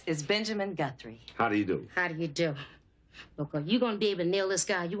 this is Benjamin Guthrie. How do you do? How do you do? Look, are you going to be able to nail this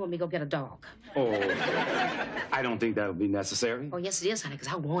guy? You want me to go get a dog? Oh, I don't think that'll be necessary. Oh, yes, it is, honey,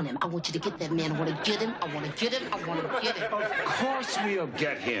 because I want him. I want you to get that man. I want to get him. I want to get him. I want to get him. Of course we'll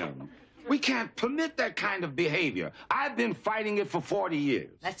get him. We can't permit that kind of behavior. I've been fighting it for 40 years.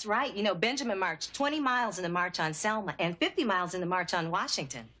 That's right. You know, Benjamin marched 20 miles in the March on Selma and 50 miles in the March on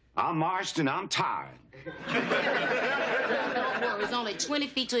Washington. I marched and I'm tired. Don't worry, it's only 20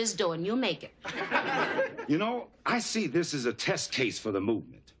 feet to his door, and you'll make it. You know, I see this as a test case for the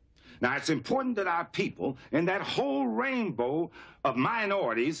movement. Now, it's important that our people and that whole rainbow of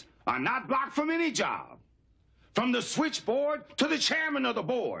minorities are not blocked from any job. From the switchboard to the chairman of the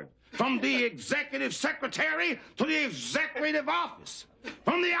board. From the executive secretary to the executive office.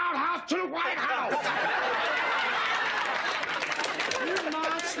 From the outhouse to the White House. You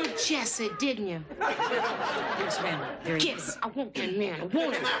marched with Jesse, didn't you? Yes, ma'am. Get him. I want that man. I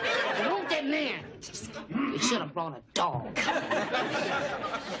want him. I want that man. You should have brought a dog.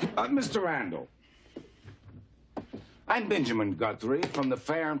 Mr. Randall. I'm Benjamin Guthrie from the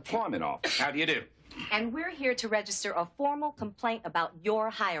Fair Employment Office. How do you do? And we're here to register a formal complaint about your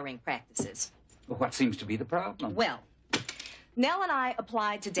hiring practices. Well, what seems to be the problem? Well, Nell and I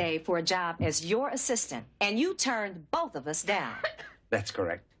applied today for a job as your assistant, and you turned both of us down. That's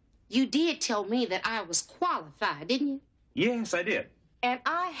correct. You did tell me that I was qualified, didn't you? Yes, I did. And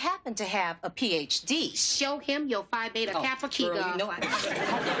I happen to have a PhD. Show him your Phi Beta Kappa Ki. Girl, you know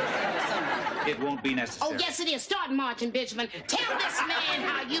It won't be necessary. Oh, yes, it is. Start marching, Benjamin. Tell this man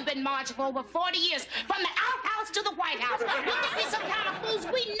how you've been marching for over 40 years, from the outhouse to the White House. You think we some kind of fools?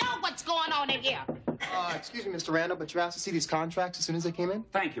 We know what's going on in here. Excuse me, Mr. Randall, but you're asked to see these contracts as soon as they came in?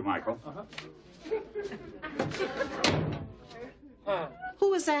 Thank you, Michael.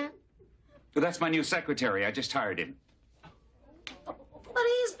 Who is that? Well, that's my new secretary. I just hired him. But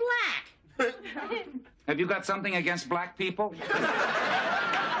he's black. Have you got something against black people?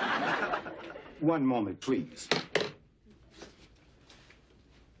 One moment, please.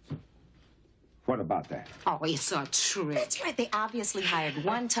 What about that? Oh, it's a trick. That's right. They obviously hired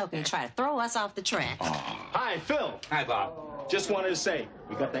one token to try to throw us off the track. Hi, Phil. Hi, Bob. Just wanted to say,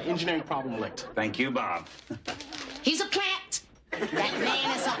 we got that engineering problem licked. Thank you, Bob. He's a plant. That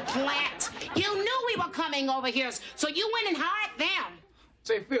man is a plant. You knew we were coming over here, so you went and hired them.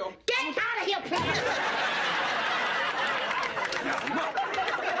 Say, Phil. Get out of here, plant.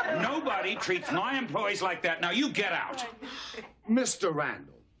 Now, nobody treats my employees like that. Now, you get out. Mr.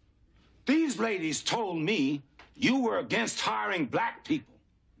 Randall, these ladies told me you were against hiring black people.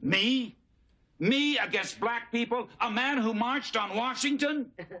 Me? Me against black people? A man who marched on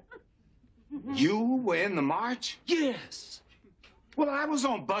Washington? You were in the march? Yes. Well, I was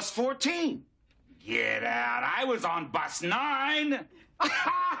on bus 14. Get out. I was on bus 9. God,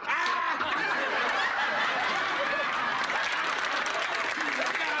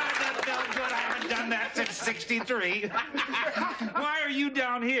 that felt good. I haven't done that since 63. Why are you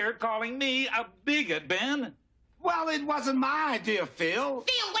down here calling me a bigot, Ben? Well, it wasn't my idea, Phil.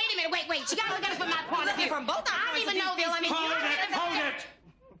 Phil, wait a minute. Wait. You gotta look at it from my point of view. From both I don't even know this. Hold it!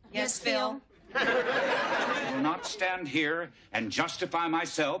 Yes, Phil. I will not stand here and justify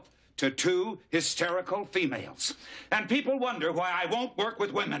myself to 2 hysterical females. And people wonder why I won't work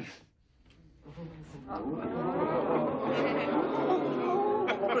with women.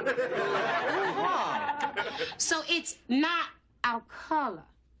 So it's not our color.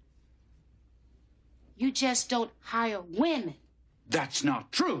 You just don't hire women. That's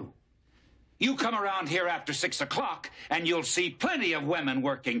not true. You come around here after 6 o'clock, and you'll see plenty of women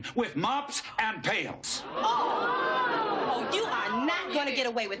working with mops and pails. Oh, you are not going to get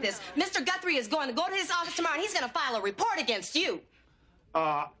away with this. Mr. Guthrie is going to go to his office tomorrow, and he's going to file a report against you.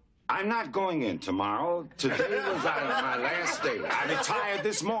 I'm not going in tomorrow. Today was my last day. I retired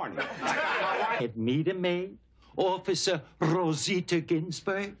this morning. I got my wife. Had meter maid, Officer Rosita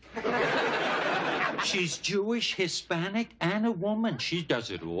Ginsburg. She's Jewish, Hispanic, and a woman. She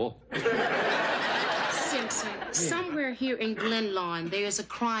does it all. Simpson, somewhere here in Glenlawn, there is a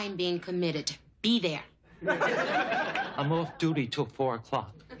crime being committed. Be there. I'm off duty till 4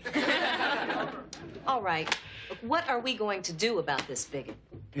 o'clock. All right. What are we going to do about this bigot?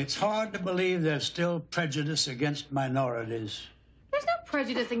 It's hard to believe there's still prejudice against minorities. There's no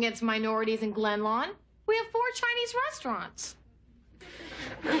prejudice against minorities in Glenlawn. We have 4 Chinese restaurants.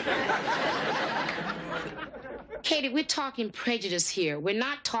 Katie, we're talking prejudice here. We're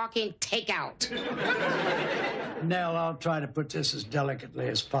not talking takeout. Nell, I'll try to put this as delicately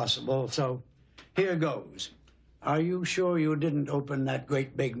as possible, so here goes. Are you sure you didn't open that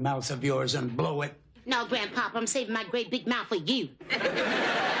great big mouth of yours and blow it? No, Grandpapa, I'm saving my great big mouth for you.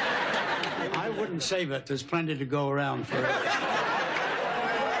 I wouldn't save it. There's plenty to go around for it.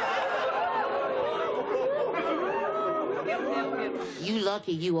 You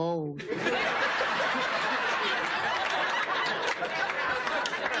lucky you old.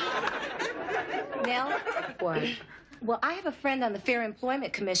 Nell? What? Well, I have a friend on the Fair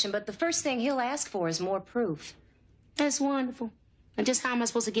Employment Commission, but the first thing he'll ask for is more proof. That's wonderful. And just how am I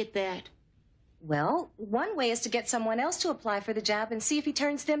supposed to get that? Well, one way is to get someone else to apply for the job and see if he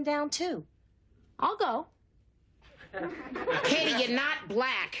turns them down, too. I'll go. Katie, you're not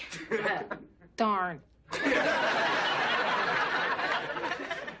black. Darn.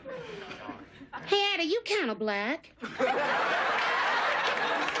 Hey, Addie, you kind of black.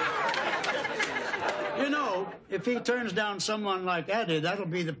 You know, if he turns down someone like Addie, that'll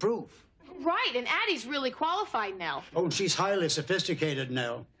be the proof. Right, and Addie's really qualified now. Oh, she's highly sophisticated,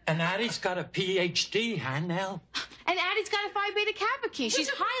 Nell. And Addie's got a PhD, huh, Nell? And Addie's got a Phi Beta Kappa key. She's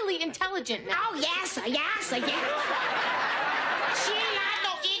highly intelligent now. Oh, yes, sir, yes, sir, yes. She ain't like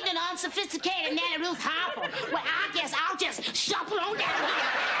no ignorant, unsophisticated Nanny Ruth Harper. Well, I guess I'll just shuffle on down here.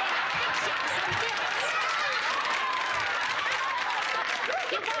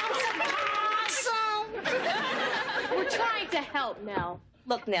 You want some awesome? We're trying to help, Nell.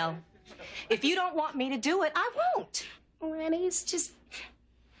 Look, Nell, if you don't want me to do it, I won't. Randy, it's just...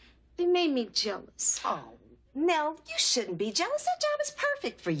 They made me jealous. Oh, Nell, you shouldn't be jealous. That job is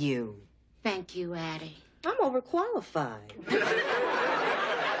perfect for you. Thank you, Addie. I'm overqualified.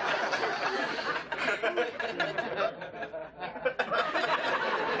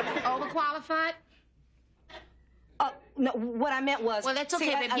 Overqualified? No, what I meant was... Well, that's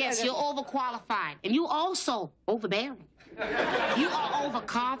okay, but yes, you're overqualified. And you also overbearing. You are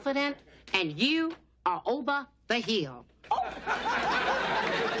overconfident, and you are over the hill. Oh.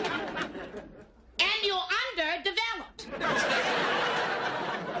 And you're underdeveloped.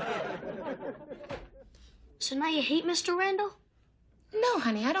 So now you hate Mr. Randall? No,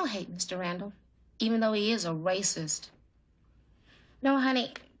 honey, I don't hate Mr. Randall, even though he is a racist. No,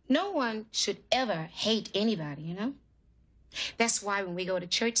 honey, no one should ever hate anybody, you know? That's why when we go to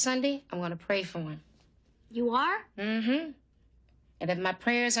church Sunday, I'm going to pray for him. You are? Mm-hmm. And if my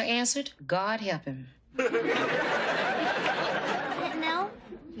prayers are answered, God help him. Nell,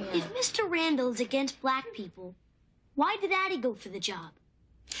 if Mr. Randall's against black people, why did Addie go for the job?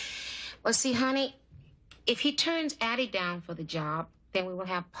 Well, see, honey, if he turns Addie down for the job, then we will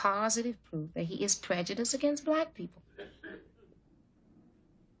have positive proof that he is prejudiced against black people.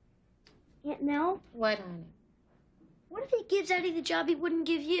 Aunt Nell? What, honey? What if he gives Addie the job he wouldn't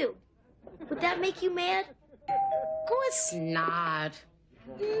give you? Would that make you mad? Of course not.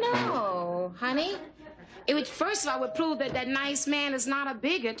 No, honey. It would, first of all, would prove that that nice man is not a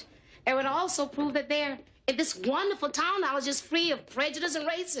bigot. It would also prove that this wonderful town now is just free of prejudice and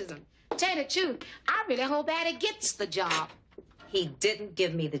racism. Tell you the truth, I really hope Addie gets the job. He didn't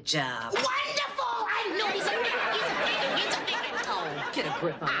give me the job. Wonderful! I know he's a bigot. He's a bigot. Oh, get a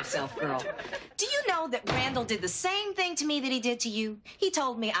grip on yourself, girl. Do you know that Randall did the same thing to me that he did to you? He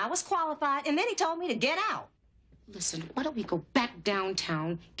told me I was qualified, and then he told me to get out. Listen, why don't we go back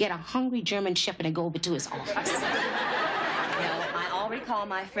downtown, get a hungry German shepherd, and go over to his office? No, I already called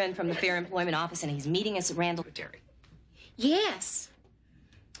my friend from the Fair Employment Office, and he's meeting us at Randall. Yes.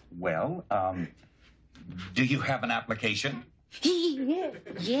 Well, do you have an application?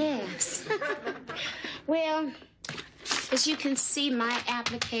 Yes. Well, as you can see, my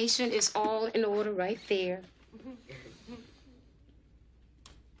application is all in order right there.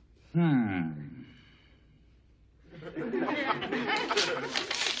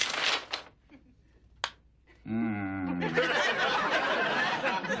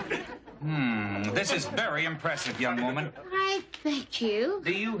 This is very impressive, young woman. Why, thank you.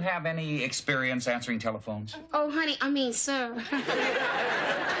 Do you have any experience answering telephones? Oh, honey, sir.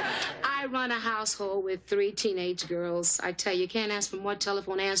 I run a household with 3 teenage girls. I tell you, can't ask for more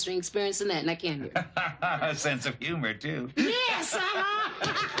telephone answering experience than that, and I can do. A sense of humor, too. Yes, As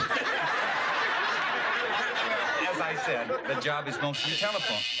I said, the job is mostly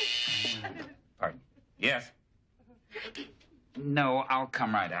telephone. Pardon? Yes? No, I'll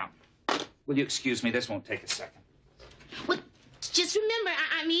come right out. Will you excuse me? This won't take a second. Well, just remember,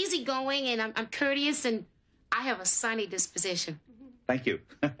 I'm easygoing, and I'm courteous, and I have a sunny disposition. Thank you.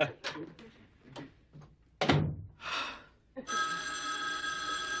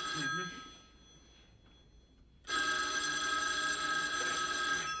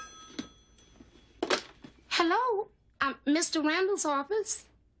 Hello, Mr. Randall's office.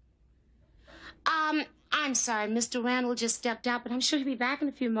 I'm sorry, Mr. Randall just stepped out, but I'm sure he'll be back in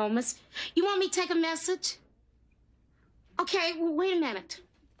a few moments. You want me to take a message? Okay, well, wait a minute.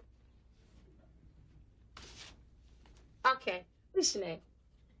 Okay, what's your name?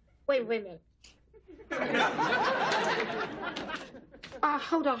 Wait a minute.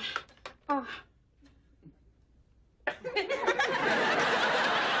 Hold on. Okay.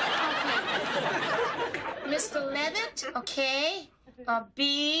 Mr. Levitt, okay.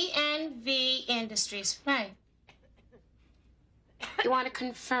 B&V Industries, right. You want to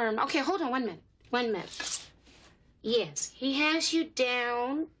confirm? Okay, hold on 1 minute. 1 minute. Yes, he has you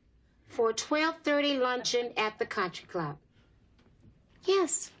down for 12:30 luncheon at the country club.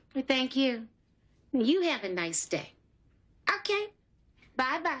 Yes, well, thank you. You have a nice day. Okay,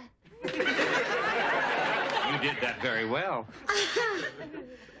 bye-bye. You did that very well.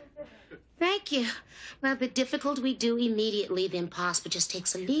 Thank you. Well, the difficult we do immediately, the impossible just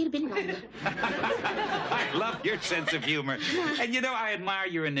takes a little bit longer. I love your sense of humor. And you know, I admire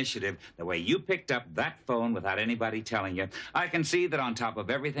your initiative. The way you picked up that phone without anybody telling you. I can see that on top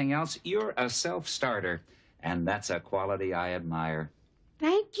of everything else, you're a self-starter. And that's a quality I admire.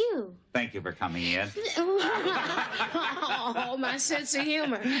 Thank you. Thank you for coming in. Oh, my sense of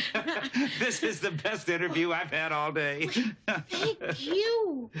humor. This is the best interview I've had all day. Thank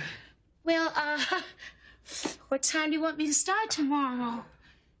you. Well, what time do you want me to start tomorrow?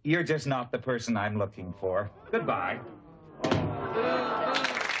 You're just not the person I'm looking for. Goodbye.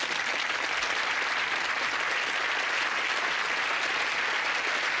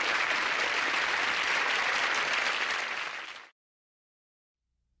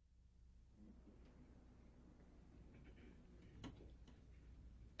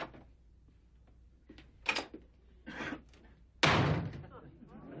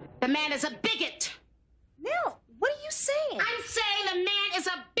 The man is a bigot. Nell, what are you saying? I'm saying the man is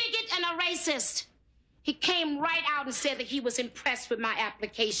a bigot and a racist. He came right out and said that he was impressed with my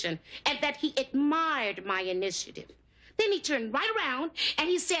application and that he admired my initiative. Then he turned right around and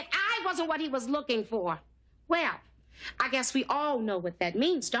he said I wasn't what he was looking for. Well, I guess we all know what that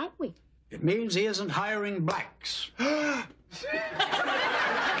means, don't we? It means he isn't hiring blacks. I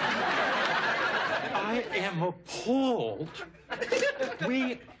am appalled.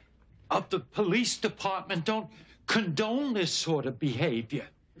 We of the police department don't condone this sort of behavior.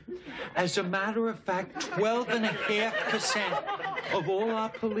 As a matter of fact, 12.5% of all our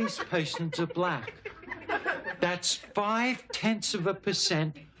police persons are black. That's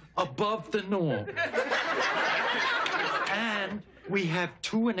 0.5% above the norm. And we have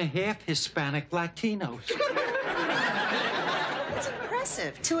 2.5 Hispanic Latinos. That's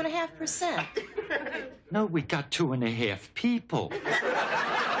impressive, 2.5%. No, we got 2.5 people.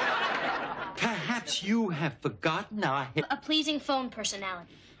 Perhaps you have forgotten our... A pleasing phone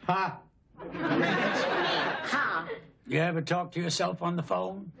personality. Ha! Ha! You ever talk to yourself on the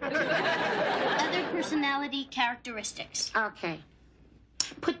phone? Other personality characteristics. Okay.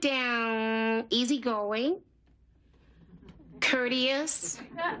 Put down easygoing, courteous,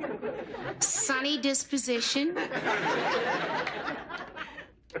 sunny disposition.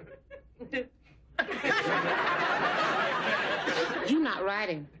 You're not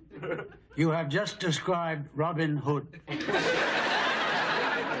writing. You have just described Robin Hood.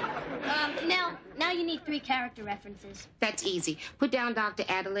 Now you need 3 character references. That's easy. Put down Dr.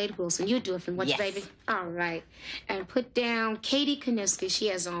 Adelaide Wilson. You do it from what's Yes. baby? All right. And put down Katie Kaniska. She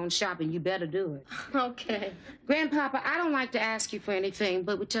has her own shop, and you better do it. Okay. Grandpapa, I don't like to ask you for anything,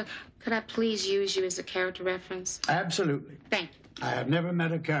 but could I please use you as a character reference? Absolutely. Thank you. I have never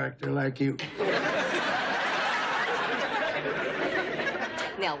met a character like you.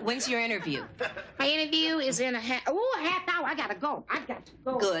 Now, when's your interview? My interview is in a half hour. I gotta go. I got to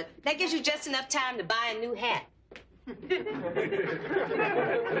go. Good. That gives you just enough time to buy a new hat.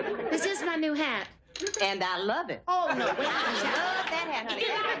 This is my new hat. And I love it. Oh, no. I love that hat, honey.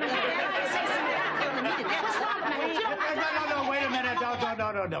 No, wait a minute.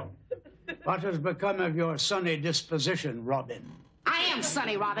 No. What has become of your sunny disposition, Robin? I am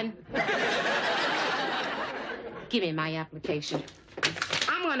Sonny Robin. Give me my application.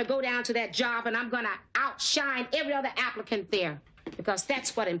 I'm gonna go down to that job and I'm gonna outshine every other applicant there. Because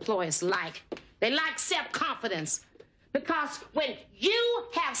that's what employers like. They like self-confidence. Because when you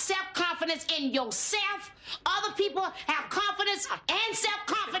have self-confidence in yourself, other people have confidence and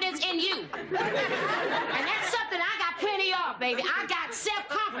self-confidence in you. And that's something I got plenty of, baby. I got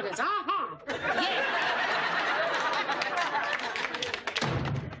self-confidence. Yeah.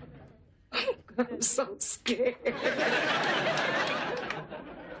 I'm so scared.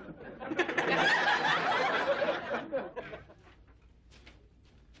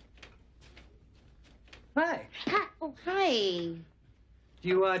 Hi. Hi. Oh, hi. Do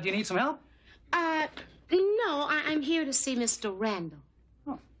you need some help? No, I'm here to see Mr. Randall.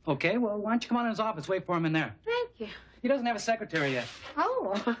 Oh, okay. Well, why don't you come on in his office? Wait for him in there. Thank you. He doesn't have a secretary yet.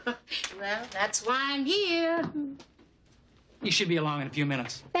 Oh, well, that's why I'm here. He should be along in a few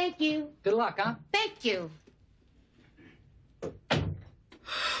minutes. Thank you. Good luck, huh? Thank you.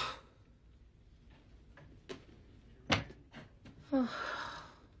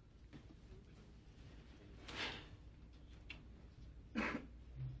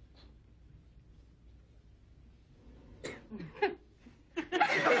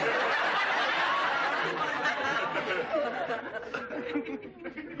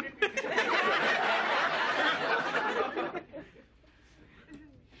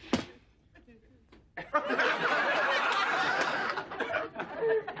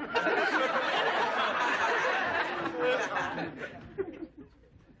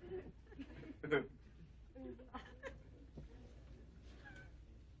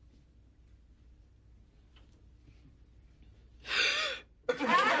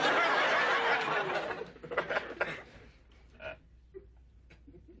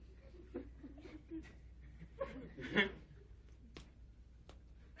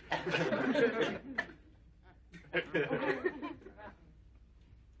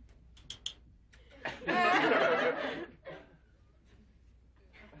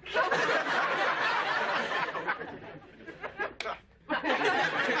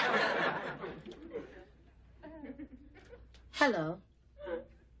 Hello.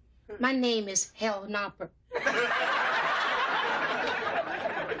 My name is Hell Nopper.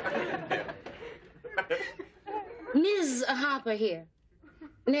 Ms. Hopper here.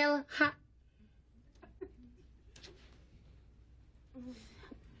 Nell Hop.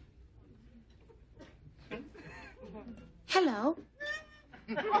 Hello.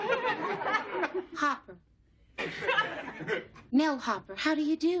 Hopper. Nell Hopper, how do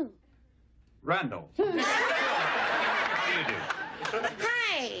you do? Randall. How do you do?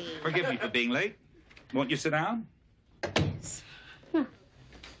 Hi. Forgive me for being late. Won't you sit down? Yes.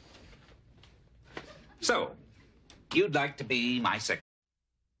 So, you'd like to be my secretary?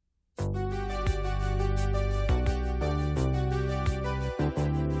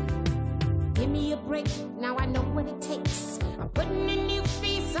 Give me a break, now I know what it takes. I'm putting a new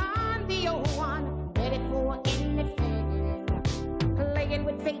face on the old one, ready for anything. Playing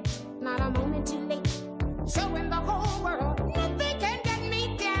with fate, not a moment too late. Showing the whole world nothing can get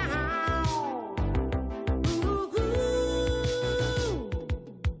me down. Ooh,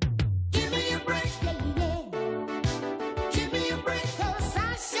 give me a break, yeah. Give me a break, 'cause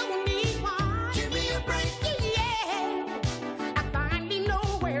I sure need one. Give me a break, yeah. I finally know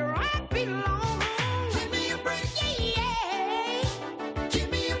where I belong. Give me a break, yeah. Give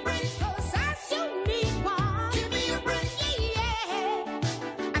me a break, 'cause I sure need one. Give me a break, yeah.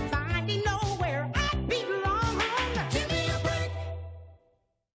 I finally know where I belong. Give me a break.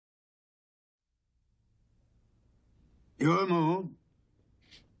 Your move.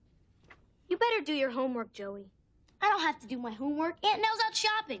 You better do your homework, Joey. I don't have to do my homework. Aunt Nell's out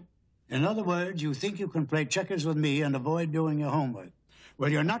shopping. In other words, you think you can play checkers with me and avoid doing your homework.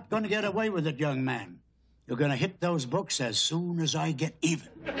 Well, you're not going to get away with it, young man. You're going to hit those books as soon as I get even.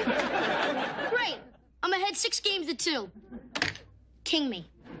 Great. 6 games to 2. King me.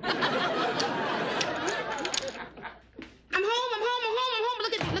 I'm home.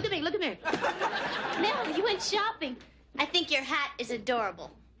 Look at me. Nell, you went shopping. I think your hat is adorable.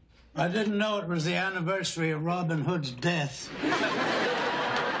 I didn't know it was the anniversary of Robin Hood's death.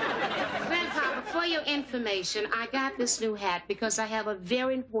 Grandpa, for your information, I got this new hat because I have a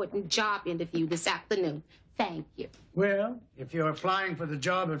very important job interview this afternoon. Thank you. Well, if you're applying for the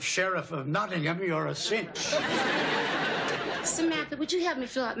job of Sheriff of Nottingham, you're a cinch. Samantha, would you help me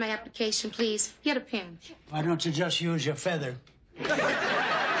fill out my application, please? Get a pen. Why don't you just use your feather?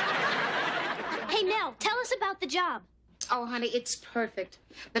 Hey, Nell, tell us about the job. Oh, honey, it's perfect.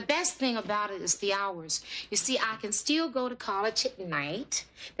 The best thing about it is the hours. You see, I can still go to college at night,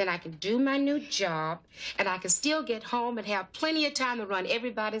 then I can do my new job, and I can still get home and have plenty of time to run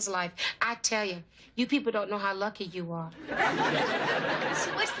everybody's life. I tell you, you people don't know how lucky you are.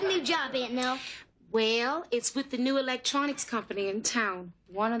 So what's the new job, Aunt Nell? Well, it's with the new electronics company in town.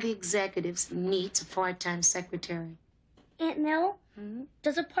 One of the executives needs a part-time secretary. Aunt Nell,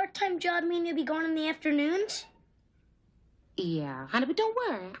 does a part-time job mean you'll be gone in the afternoons? Yeah, honey, but don't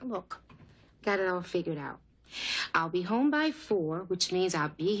worry. Look, got it all figured out. I'll be home by 4, which means I'll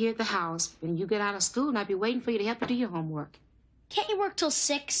be here at the house when you get out of school, and I'll be waiting for you to help you do your homework. Can't you work till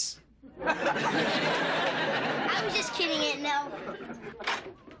 6? I was just kidding, Aunt Nell.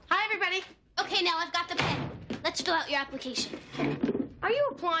 Hi, everybody. Okay, Nell, I've got the pen. Let's fill out your application. Are you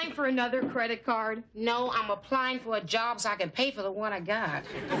applying for another credit card? No, I'm applying for a job so I can pay for the one I got.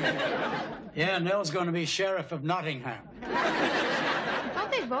 Yeah, Nell's going to be Sheriff of Nottingham.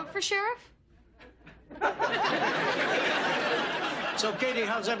 Don't they vote for sheriff? So, Katie,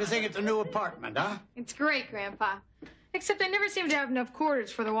 how's everything at the new apartment, huh? It's great, Grandpa. Except I never seem to have enough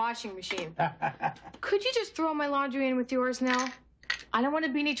quarters for the washing machine. Could you just throw my laundry in with yours, Nell? I don't want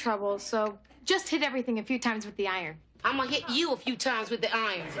to be any trouble, so just hit everything a few times with the iron. I'm gonna hit you a few times with the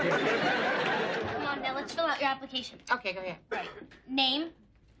iron. Come on, Nell, let's fill out your application. Okay, go ahead. Right. Name,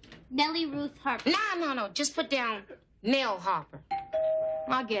 Nellie Ruth Harper. No. Just put down Nell Harper.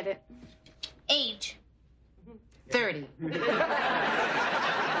 I'll get it. Age. 30.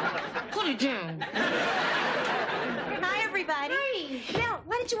 Put it down. Hi, everybody. Hi. Now,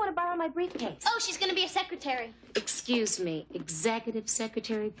 why did you want to borrow my briefcase? Oh, she's gonna be a secretary. Excuse me, executive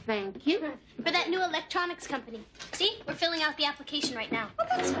secretary, thank you. For that new electronics company. See, we're filling out the application right now. Oh,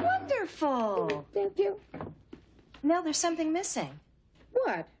 that's wonderful. Thank you. Now, there's something missing.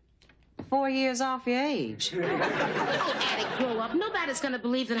 What? 4 years off your age. Oh, Addie, grow up. Nobody's gonna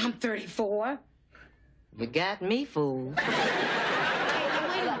believe that I'm 34. You got me fooled.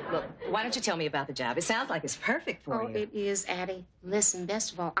 Look, why don't you tell me about the job? It sounds like it's perfect for you. Oh, it is, Addie. Listen,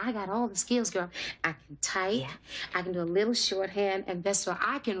 best of all, I got all the skills, girl. I can type, I can do a little shorthand, and best of all,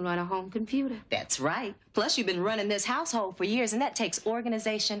 I can run a home computer. That's right. Plus, you've been running this household for years, and that takes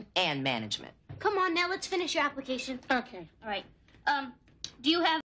organization and management. Come on, Nell, let's finish your application. Okay. All right. Do you have